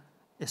equation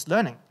is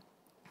learning.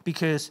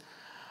 Because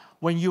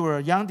when you were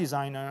a young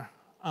designer,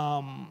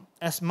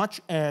 as much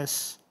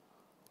as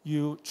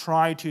you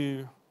try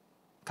to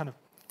kind of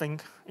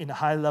think in a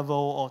high level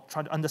or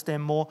try to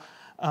understand more,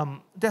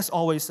 there's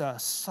always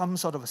some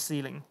sort of a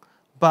ceiling.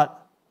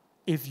 But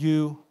if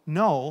you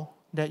know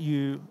that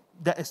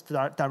is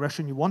the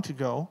direction you want to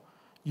go,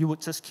 you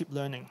would just keep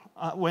learning.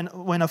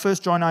 When I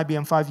first joined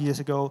IBM 5 years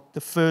ago, the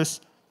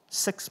first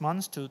 6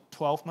 months to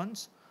 12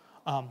 months,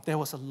 there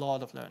was a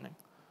lot of learning.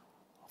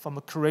 From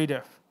a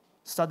creative,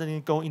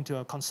 suddenly go into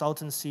a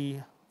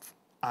consultancy.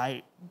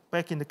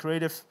 Back in the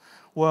creative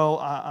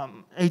world,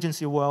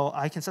 agency world,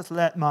 I can just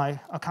let my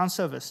account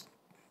service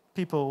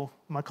people,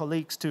 my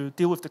colleagues, to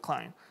deal with the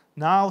client.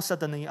 Now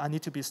suddenly I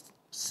need to be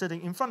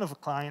sitting in front of a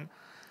client,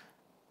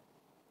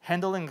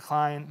 handling the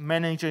client,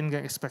 managing the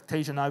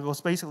expectation. I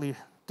was basically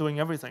doing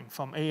everything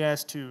from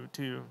AS to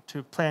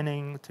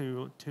planning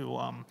to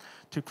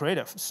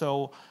creative.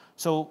 So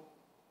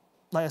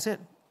like I said,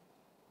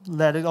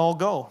 let it all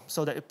go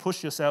so that it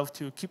push yourself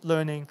to keep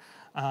learning.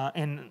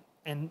 And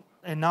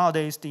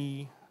nowadays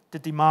the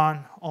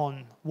demand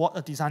on what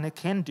a designer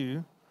can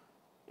do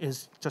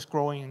is just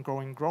growing and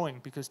growing and growing,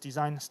 because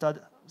design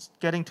started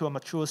getting to a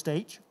mature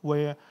stage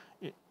where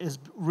it is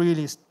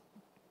really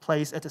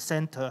placed at the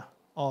center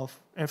of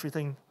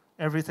everything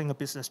a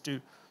business do.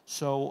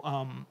 So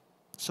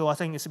so I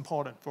think it's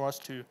important for us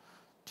to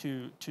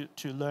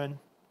learn,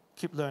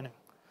 keep learning.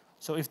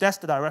 So if that's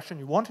the direction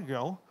you want to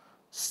go,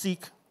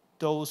 seek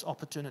those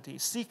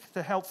opportunities, seek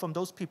the help from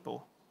those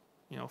people.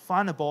 You know,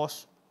 find a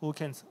boss who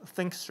can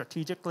think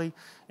strategically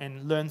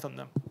and learn from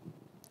them.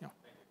 Yeah.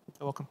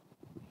 You're welcome.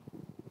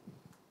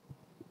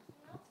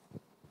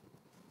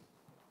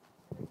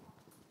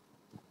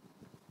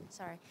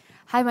 Sorry.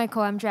 Hi,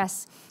 Michael. I'm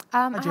Jess.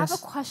 I have a Jess.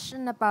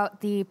 question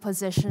about the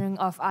positioning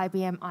of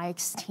IBM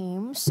iX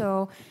team.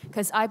 So,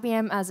 because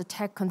IBM as a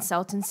tech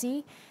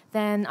consultancy,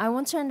 then I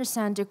want to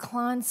understand, do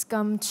clients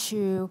come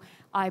to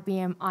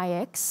IBM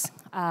iX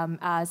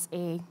as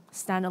a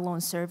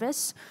standalone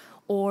service,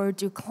 or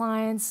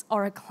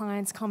are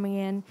clients coming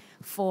in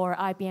for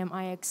IBM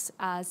iX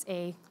as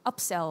a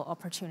upsell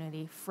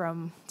opportunity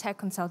from tech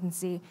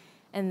consultancy,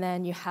 and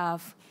then you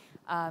have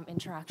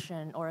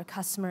interaction or a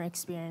customer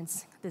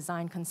experience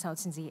design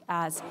consultancy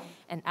as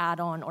an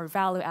add-on or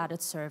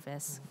value-added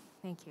service?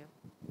 Thank you.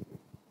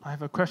 I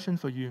have a question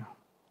for you.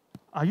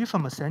 Are you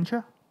from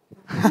Accenture?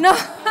 No.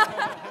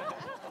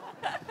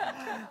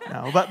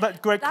 No,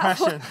 but great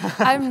question.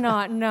 I'm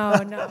not. No.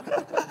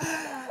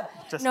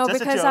 Just No, a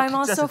because joke, I'm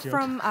just a also joke.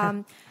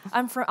 from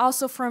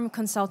also from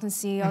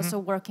consultancy, also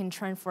work in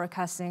trend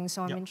forecasting.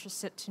 So I'm Yep.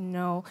 interested to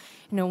know,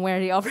 where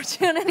the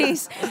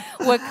opportunities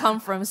would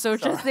come from. So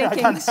just I thinking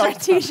can't help. I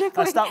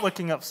strategically. start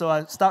waking up, so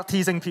I start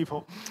teasing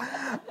people.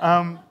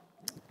 I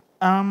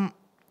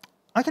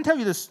can tell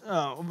you this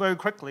very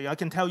quickly. I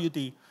can tell you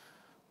the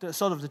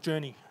sort of the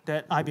journey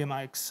that IBM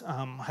iX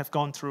have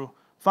gone through.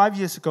 5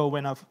 years ago,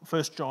 when I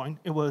first joined,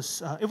 it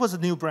was a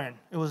new brand.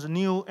 It was a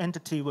new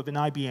entity within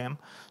IBM.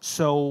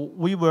 So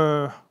we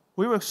were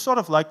sort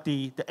of like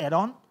the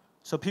add-on.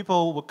 So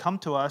people would come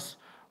to us.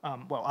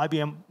 Well,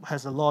 IBM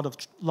has a lot of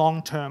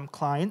long-term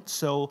clients.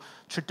 So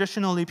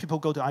traditionally, people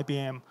go to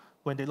IBM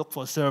when they look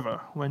for a server,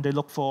 when they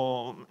look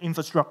for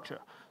infrastructure.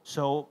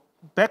 So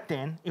back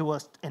then, it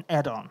was an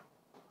add-on.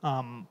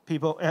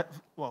 People,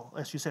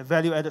 as you said,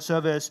 value-added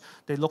service.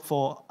 They look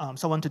for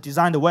someone to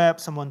design the web,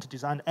 someone to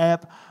design the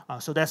app.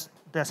 So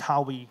that's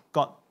how we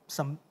got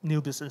some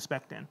new business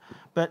back then.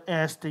 But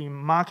as the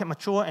market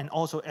mature and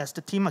also as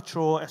the team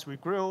mature, as we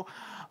grew,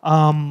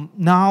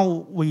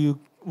 now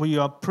we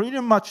are pretty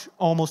much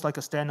almost like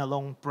a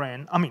standalone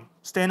brand. I mean,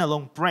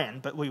 standalone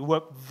brand, but we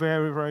work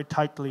very, very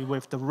tightly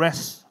with the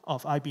rest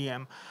of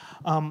IBM.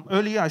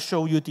 Earlier, I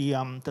showed you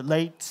the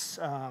late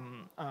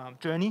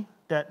journey.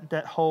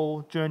 That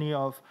whole journey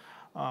of,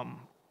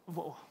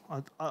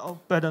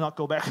 I'll better not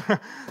go back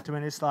too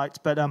many slides,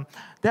 but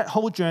that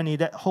whole journey,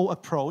 that whole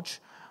approach,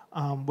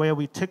 where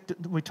we took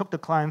the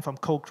client from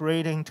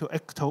co-creating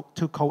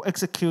to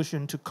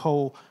co-execution to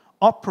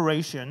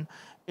co-operation,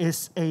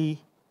 is a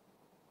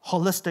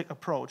holistic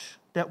approach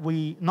that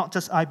we, not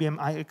just IBM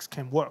iX,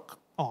 can work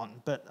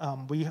on, but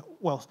we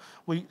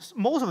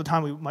most of the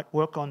time we might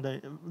work on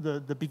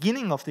the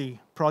beginning of the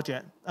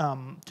project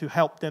to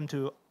help them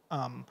to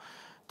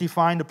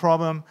define the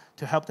problem,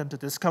 to help them to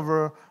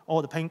discover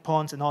all the pain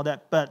points and all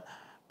that. But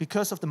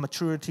because of the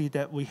maturity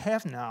that we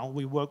have now,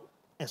 we work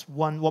as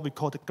one, what we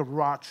call the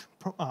garage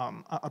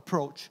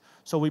approach.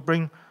 So we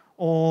bring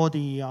all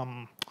the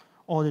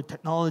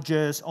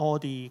technologists, all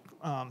the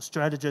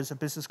strategists and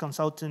business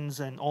consultants,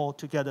 and all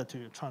together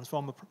to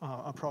transform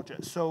a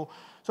project. So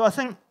I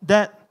think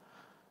that,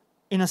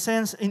 in a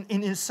sense,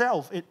 in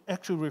itself, it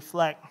actually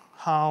reflects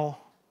how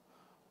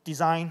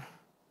design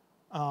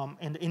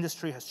and the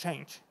industry has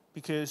changed.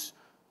 Because,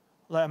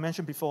 like I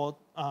mentioned before,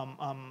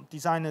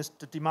 designers,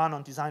 the demand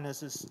on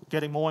designers is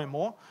getting more and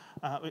more.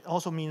 It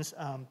also means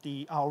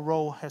our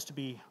role has to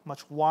be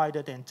much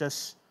wider than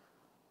just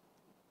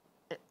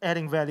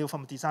adding value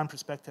from a design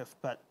perspective,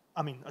 but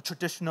I mean a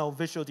traditional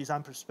visual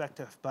design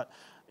perspective, but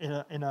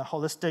in a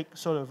holistic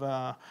sort of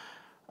a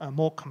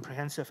more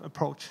comprehensive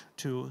approach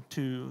to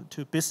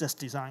business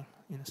design,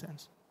 in a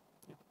sense.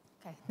 Yeah.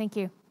 Okay, thank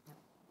you.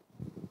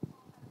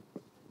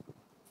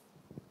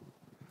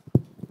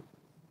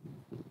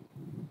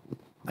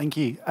 Thank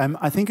you.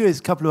 I think it was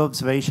a couple of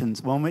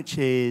observations. One which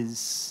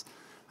is,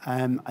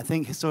 I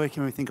think historically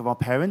when we think of our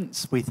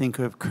parents, we think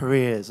of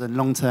careers and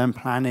long-term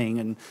planning.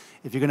 And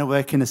if you're going to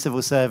work in the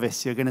civil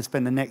service, you're going to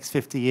spend the next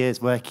 50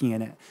 years working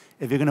in it.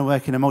 If you're going to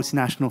work in a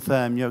multinational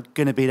firm, you're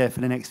going to be there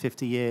for the next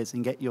 50 years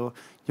and get your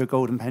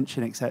golden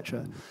pension,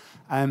 etc.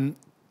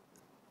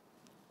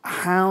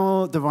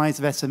 How the rise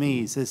of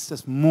SMEs, there's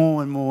just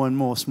more and more and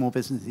more small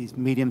businesses,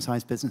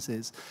 medium-sized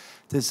businesses.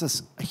 There's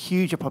just a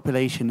huger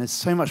population. There's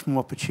so much more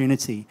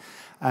opportunity.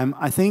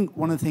 I think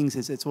one of the things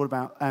is it's all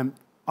about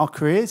our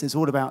careers, it's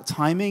all about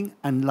timing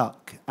and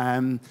luck.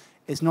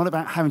 It's not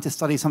about having to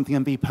study something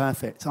and be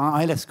perfect.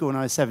 I left school when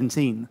I was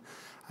 17,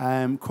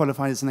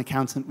 qualified as an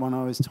accountant when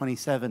I was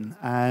 27,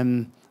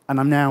 and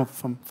I'm now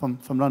from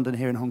London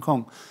here in Hong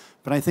Kong.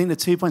 But I think the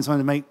 2 points I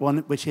want to make, one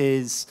which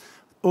is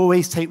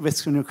always take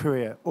risks in your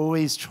career.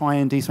 Always try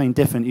and do something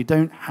different. You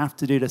don't have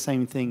to do the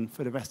same thing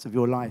for the rest of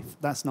your life.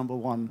 That's number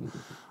one.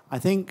 I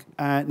think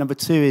number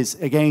two is,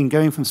 again,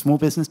 going from small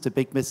business to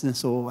big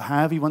business or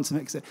however you want to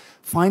mix it.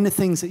 Find the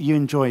things that you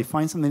enjoy.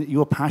 Find something that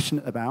you're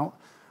passionate about.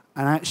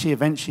 And actually,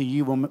 eventually,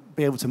 you will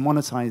be able to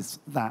monetize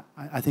that.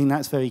 I think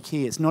that's very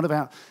key. It's not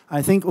about...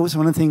 I think also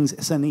one of the things,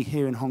 certainly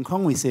here in Hong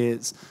Kong, we see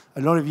is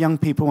a lot of young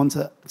people want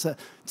to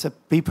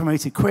be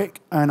promoted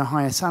quick, earn a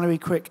higher salary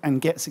quick,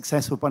 and get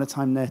successful by the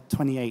time they're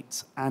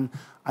 28. And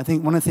I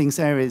think one of the things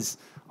there is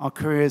our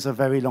careers are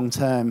very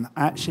long-term.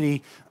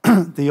 Actually,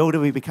 the older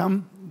we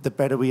become, the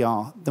better we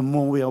are, the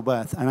more we are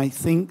worth. And I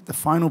think the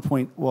final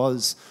point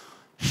was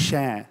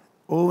share.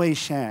 Always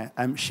share.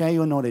 Share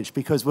your knowledge,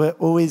 because we're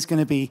always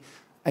going to be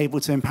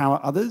able to empower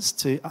others,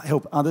 to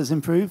help others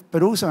improve.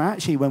 But also,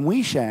 actually, when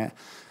we share,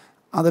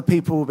 other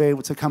people will be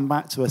able to come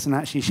back to us and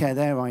actually share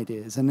their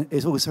ideas. And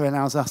it also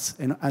allows us,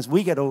 as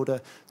we get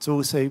older, to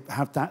also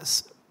have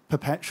that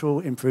perpetual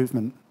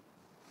improvement.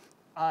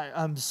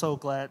 I'm so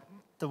glad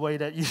the way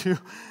that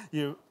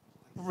you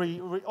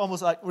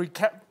almost like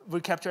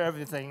recapture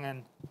everything,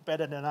 and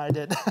better than I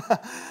did.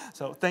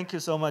 So thank you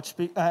so much.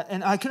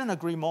 And I couldn't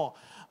agree more.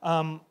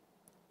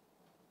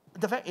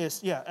 The fact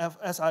is, yeah,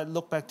 as I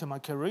look back to my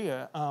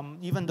career,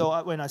 even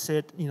though when I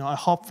said, I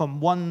hopped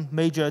from one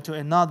major to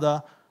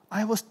another,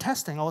 I was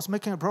testing, I was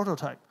making a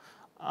prototype.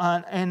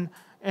 And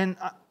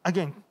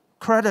again,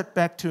 credit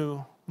back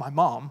to my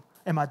mom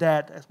and my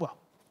dad as well.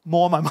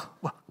 More my mom,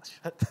 well,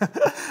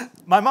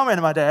 my mom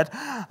and my dad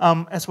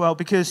as well,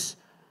 because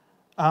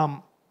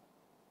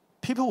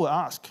people will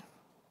ask,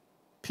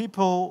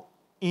 people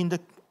in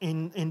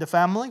the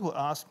family will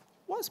ask,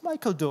 what's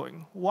Michael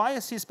doing? Why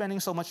is he spending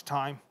so much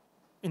time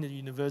in the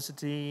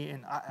university?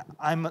 And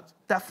I'm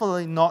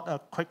definitely not a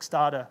quick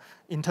starter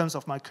in terms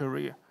of my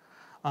career.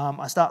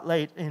 I start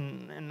late,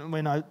 and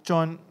when I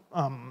joined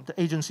the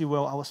agency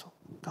world, I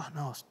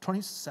was,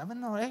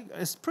 27 or 8.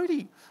 It's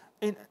pretty,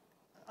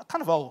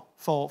 kind of old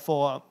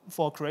for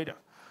a creator.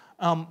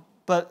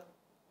 But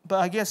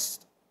I guess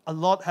a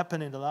lot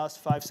happened in the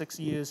last 5-6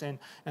 years, and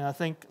I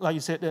think, like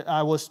you said, that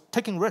I was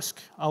taking risk.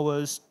 I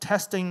was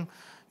testing,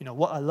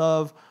 what I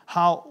love,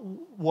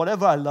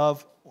 whatever I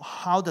love,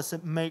 how does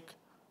it make,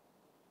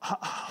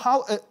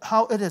 how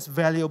it is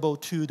valuable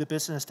to the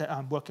business that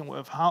I'm working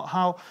with.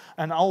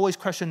 And I always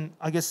question,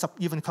 I guess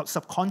even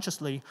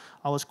subconsciously,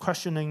 I was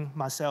questioning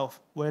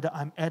myself whether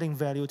I'm adding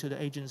value to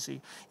the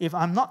agency. If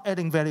I'm not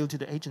adding value to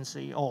the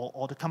agency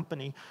or the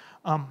company,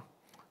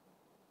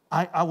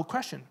 I would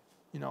question,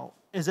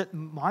 is it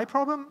my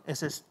problem?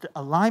 Is it the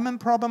alignment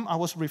problem? I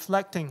was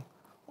reflecting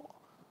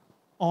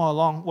all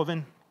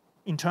along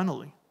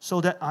internally,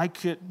 so that I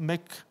could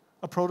make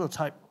a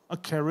prototype, a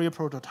career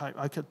prototype.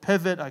 I could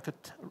pivot, I could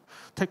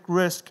take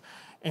risk,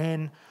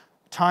 and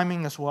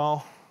timing as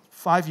well.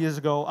 5 years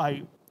ago,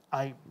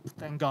 I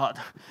thank God,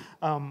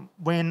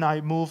 when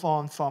I moved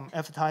on from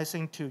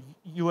advertising to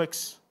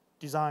UX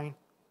design,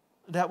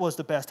 that was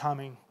the best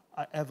timing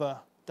I ever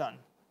done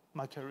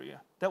my career.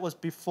 That was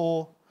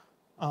before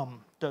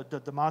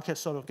the market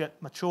sort of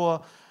get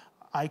mature.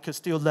 I could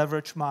still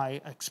leverage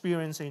my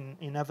experience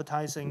in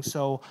advertising,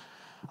 so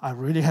I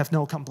really have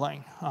no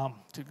complaint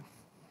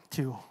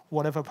to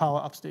whatever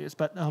power upstairs.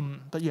 But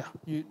yeah,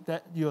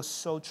 you're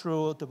so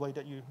true the way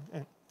that you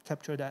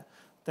capture that.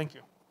 Thank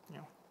you.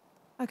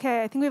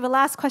 Okay, I think we have a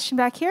last question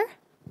back here.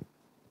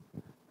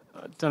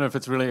 I don't know if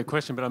it's really a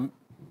question, but I'm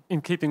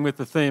in keeping with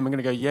the theme. I'm going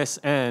to go yes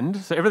and.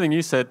 So everything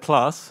you said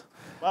plus.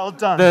 Well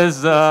done.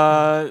 There's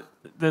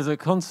a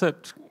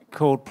concept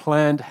called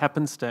planned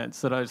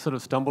happenstance that I sort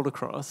of stumbled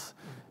across,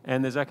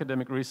 and there's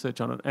academic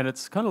research on it. And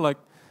it's kind of like,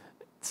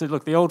 so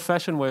look, the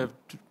old-fashioned way of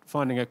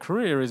finding a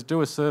career is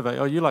do a survey.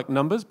 Oh, you like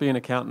numbers? Be an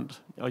accountant.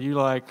 Oh, you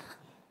like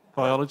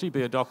biology?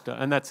 Be a doctor.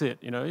 And that's it.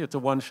 It's a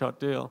one-shot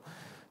deal.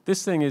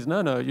 This thing is,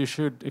 no, you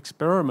should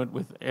experiment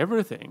with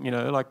everything.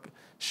 Like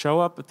show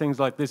up at things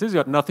like this. This has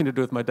got nothing to do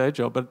with my day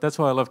job, but that's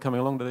why I love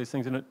coming along to these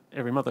things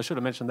every month. I should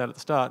have mentioned that at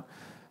the start.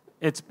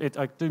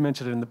 I do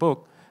mention it in the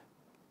book.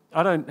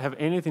 I don't have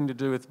anything to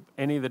do with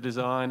any of the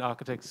design,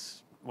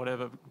 architects,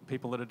 whatever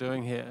people that are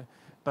doing here.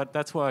 But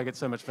that's why I get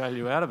so much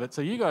value out of it.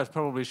 So you guys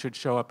probably should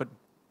show up at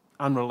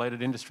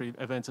unrelated industry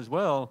events as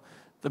well.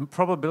 The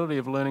probability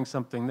of learning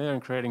something there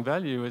and creating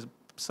value is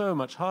so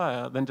much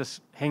higher than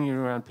just hanging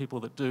around people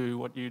that do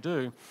what you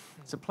do.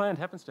 So planned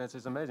happenstance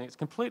is amazing. It's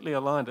completely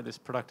aligned to this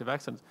productive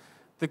excellence.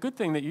 The good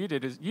thing that you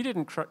did is you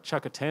didn't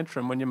chuck a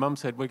tantrum when your mum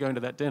said, we're going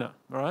to that dinner,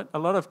 all right? A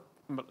lot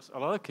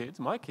of kids,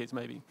 my kids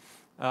maybe,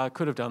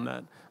 could have done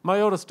that.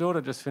 My oldest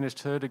daughter just finished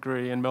her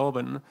degree in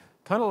Melbourne,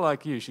 kind of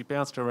like you. She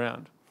bounced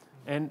around.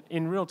 And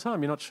in real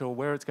time, you're not sure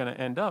where it's going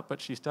to end up, but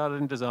she started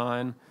in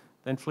design,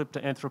 then flipped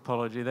to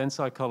anthropology, then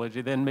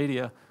psychology, then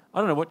media. I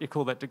don't know what you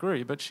call that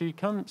degree, but she's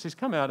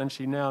come out and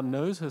she now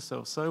knows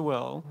herself so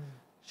well.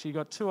 She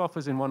got 2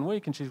 offers in 1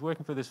 week, and she's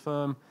working for this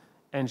firm,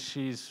 and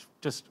she's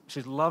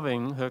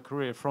loving her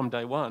career from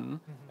day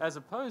one, as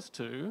opposed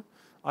to,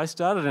 I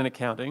started in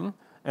accounting,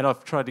 and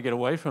I've tried to get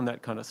away from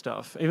that kind of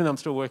stuff, even though I'm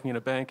still working in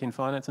a bank in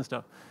finance and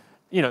stuff.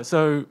 You know,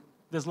 so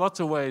there's lots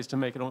of ways to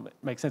make it all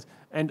make sense.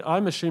 And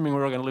I'm assuming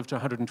we're all going to live to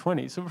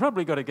 120, so we've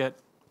probably got to get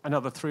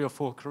another 3 or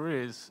 4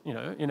 careers, you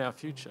know, in our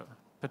future,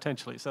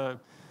 potentially. So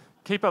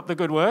keep up the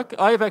good work.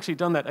 I've actually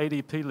done that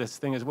ADP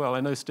list thing as well. I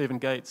know Stephen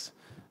Gates.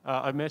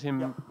 I met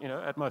him, you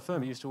know, at my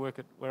firm. He used to work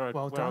at where I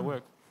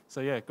work. So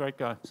yeah, great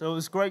guy. So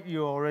it's great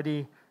you're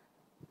already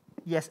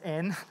yes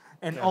and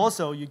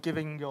also you're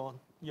giving your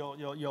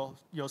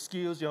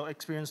skills, your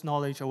experience,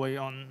 knowledge away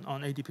on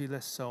ADP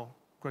list. So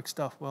great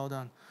stuff. Well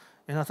done.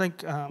 And I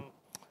think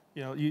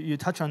you know you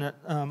touch on it.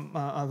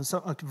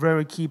 A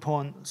very key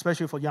point,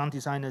 especially for young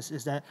designers,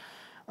 is that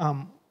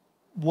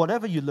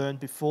whatever you learned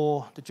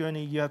before, the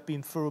journey you have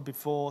been through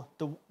before,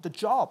 the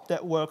job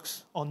that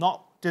works or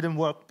didn't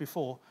work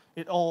before,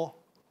 it all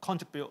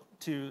contribute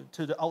to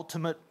the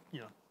ultimate,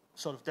 you know,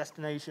 sort of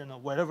destination or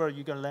wherever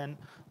you're gonna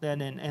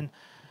land in.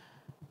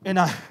 And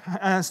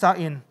I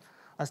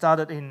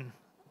started in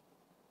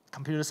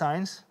computer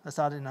science. I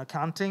started in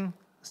accounting.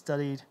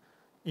 Studied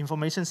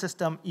information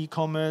system,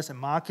 e-commerce, and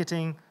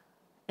marketing,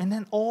 and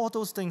then all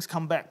those things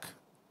come back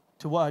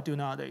to what I do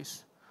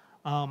nowadays.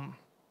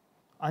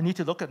 I need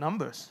to look at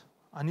numbers.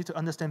 I need to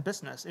understand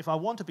business. If I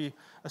want to be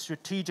a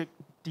strategic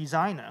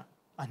designer,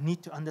 I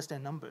need to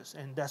understand numbers,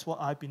 and that's what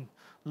I've been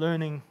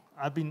learning.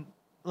 I've been,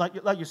 like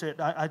you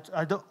said,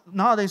 I don't,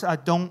 nowadays I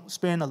don't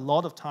spend a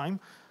lot of time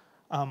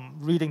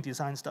reading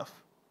design stuff.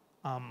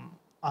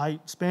 I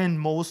spend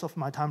most of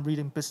my time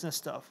reading business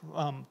stuff,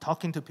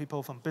 talking to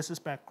people from business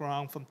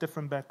background, from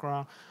different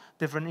background,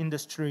 different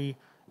industry,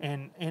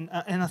 and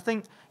I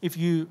think if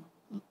you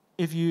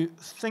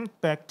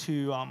think back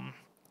to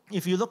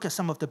if you look at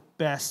some of the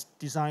best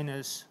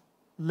designers,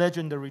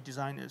 legendary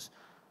designers,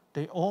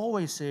 they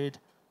always said,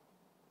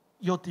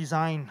 your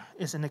design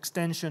is an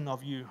extension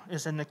of you,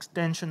 is an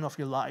extension of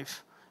your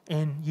life.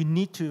 And you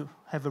need to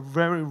have a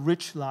very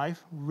rich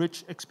life,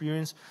 rich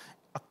experience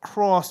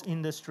across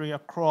industry,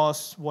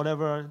 across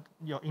whatever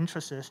your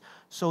interest is,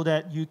 so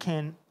that you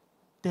can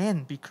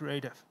then be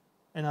creative.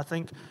 And I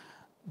think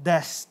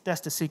that's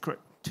the secret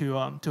to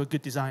a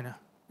good designer,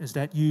 is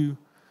that you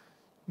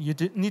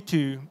need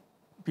to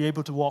be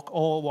able to walk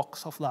all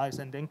walks of life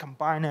and then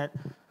combine it,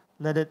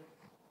 let it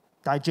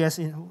digest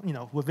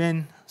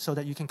within, so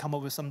that you can come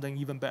up with something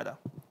even better.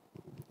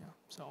 Yeah.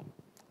 So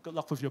good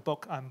luck with your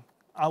book.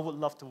 I would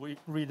love to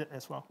read it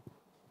as well.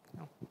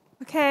 Yeah.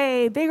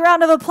 Okay, big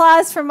round of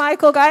applause for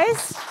Michael,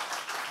 guys.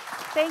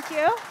 Thank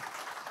you.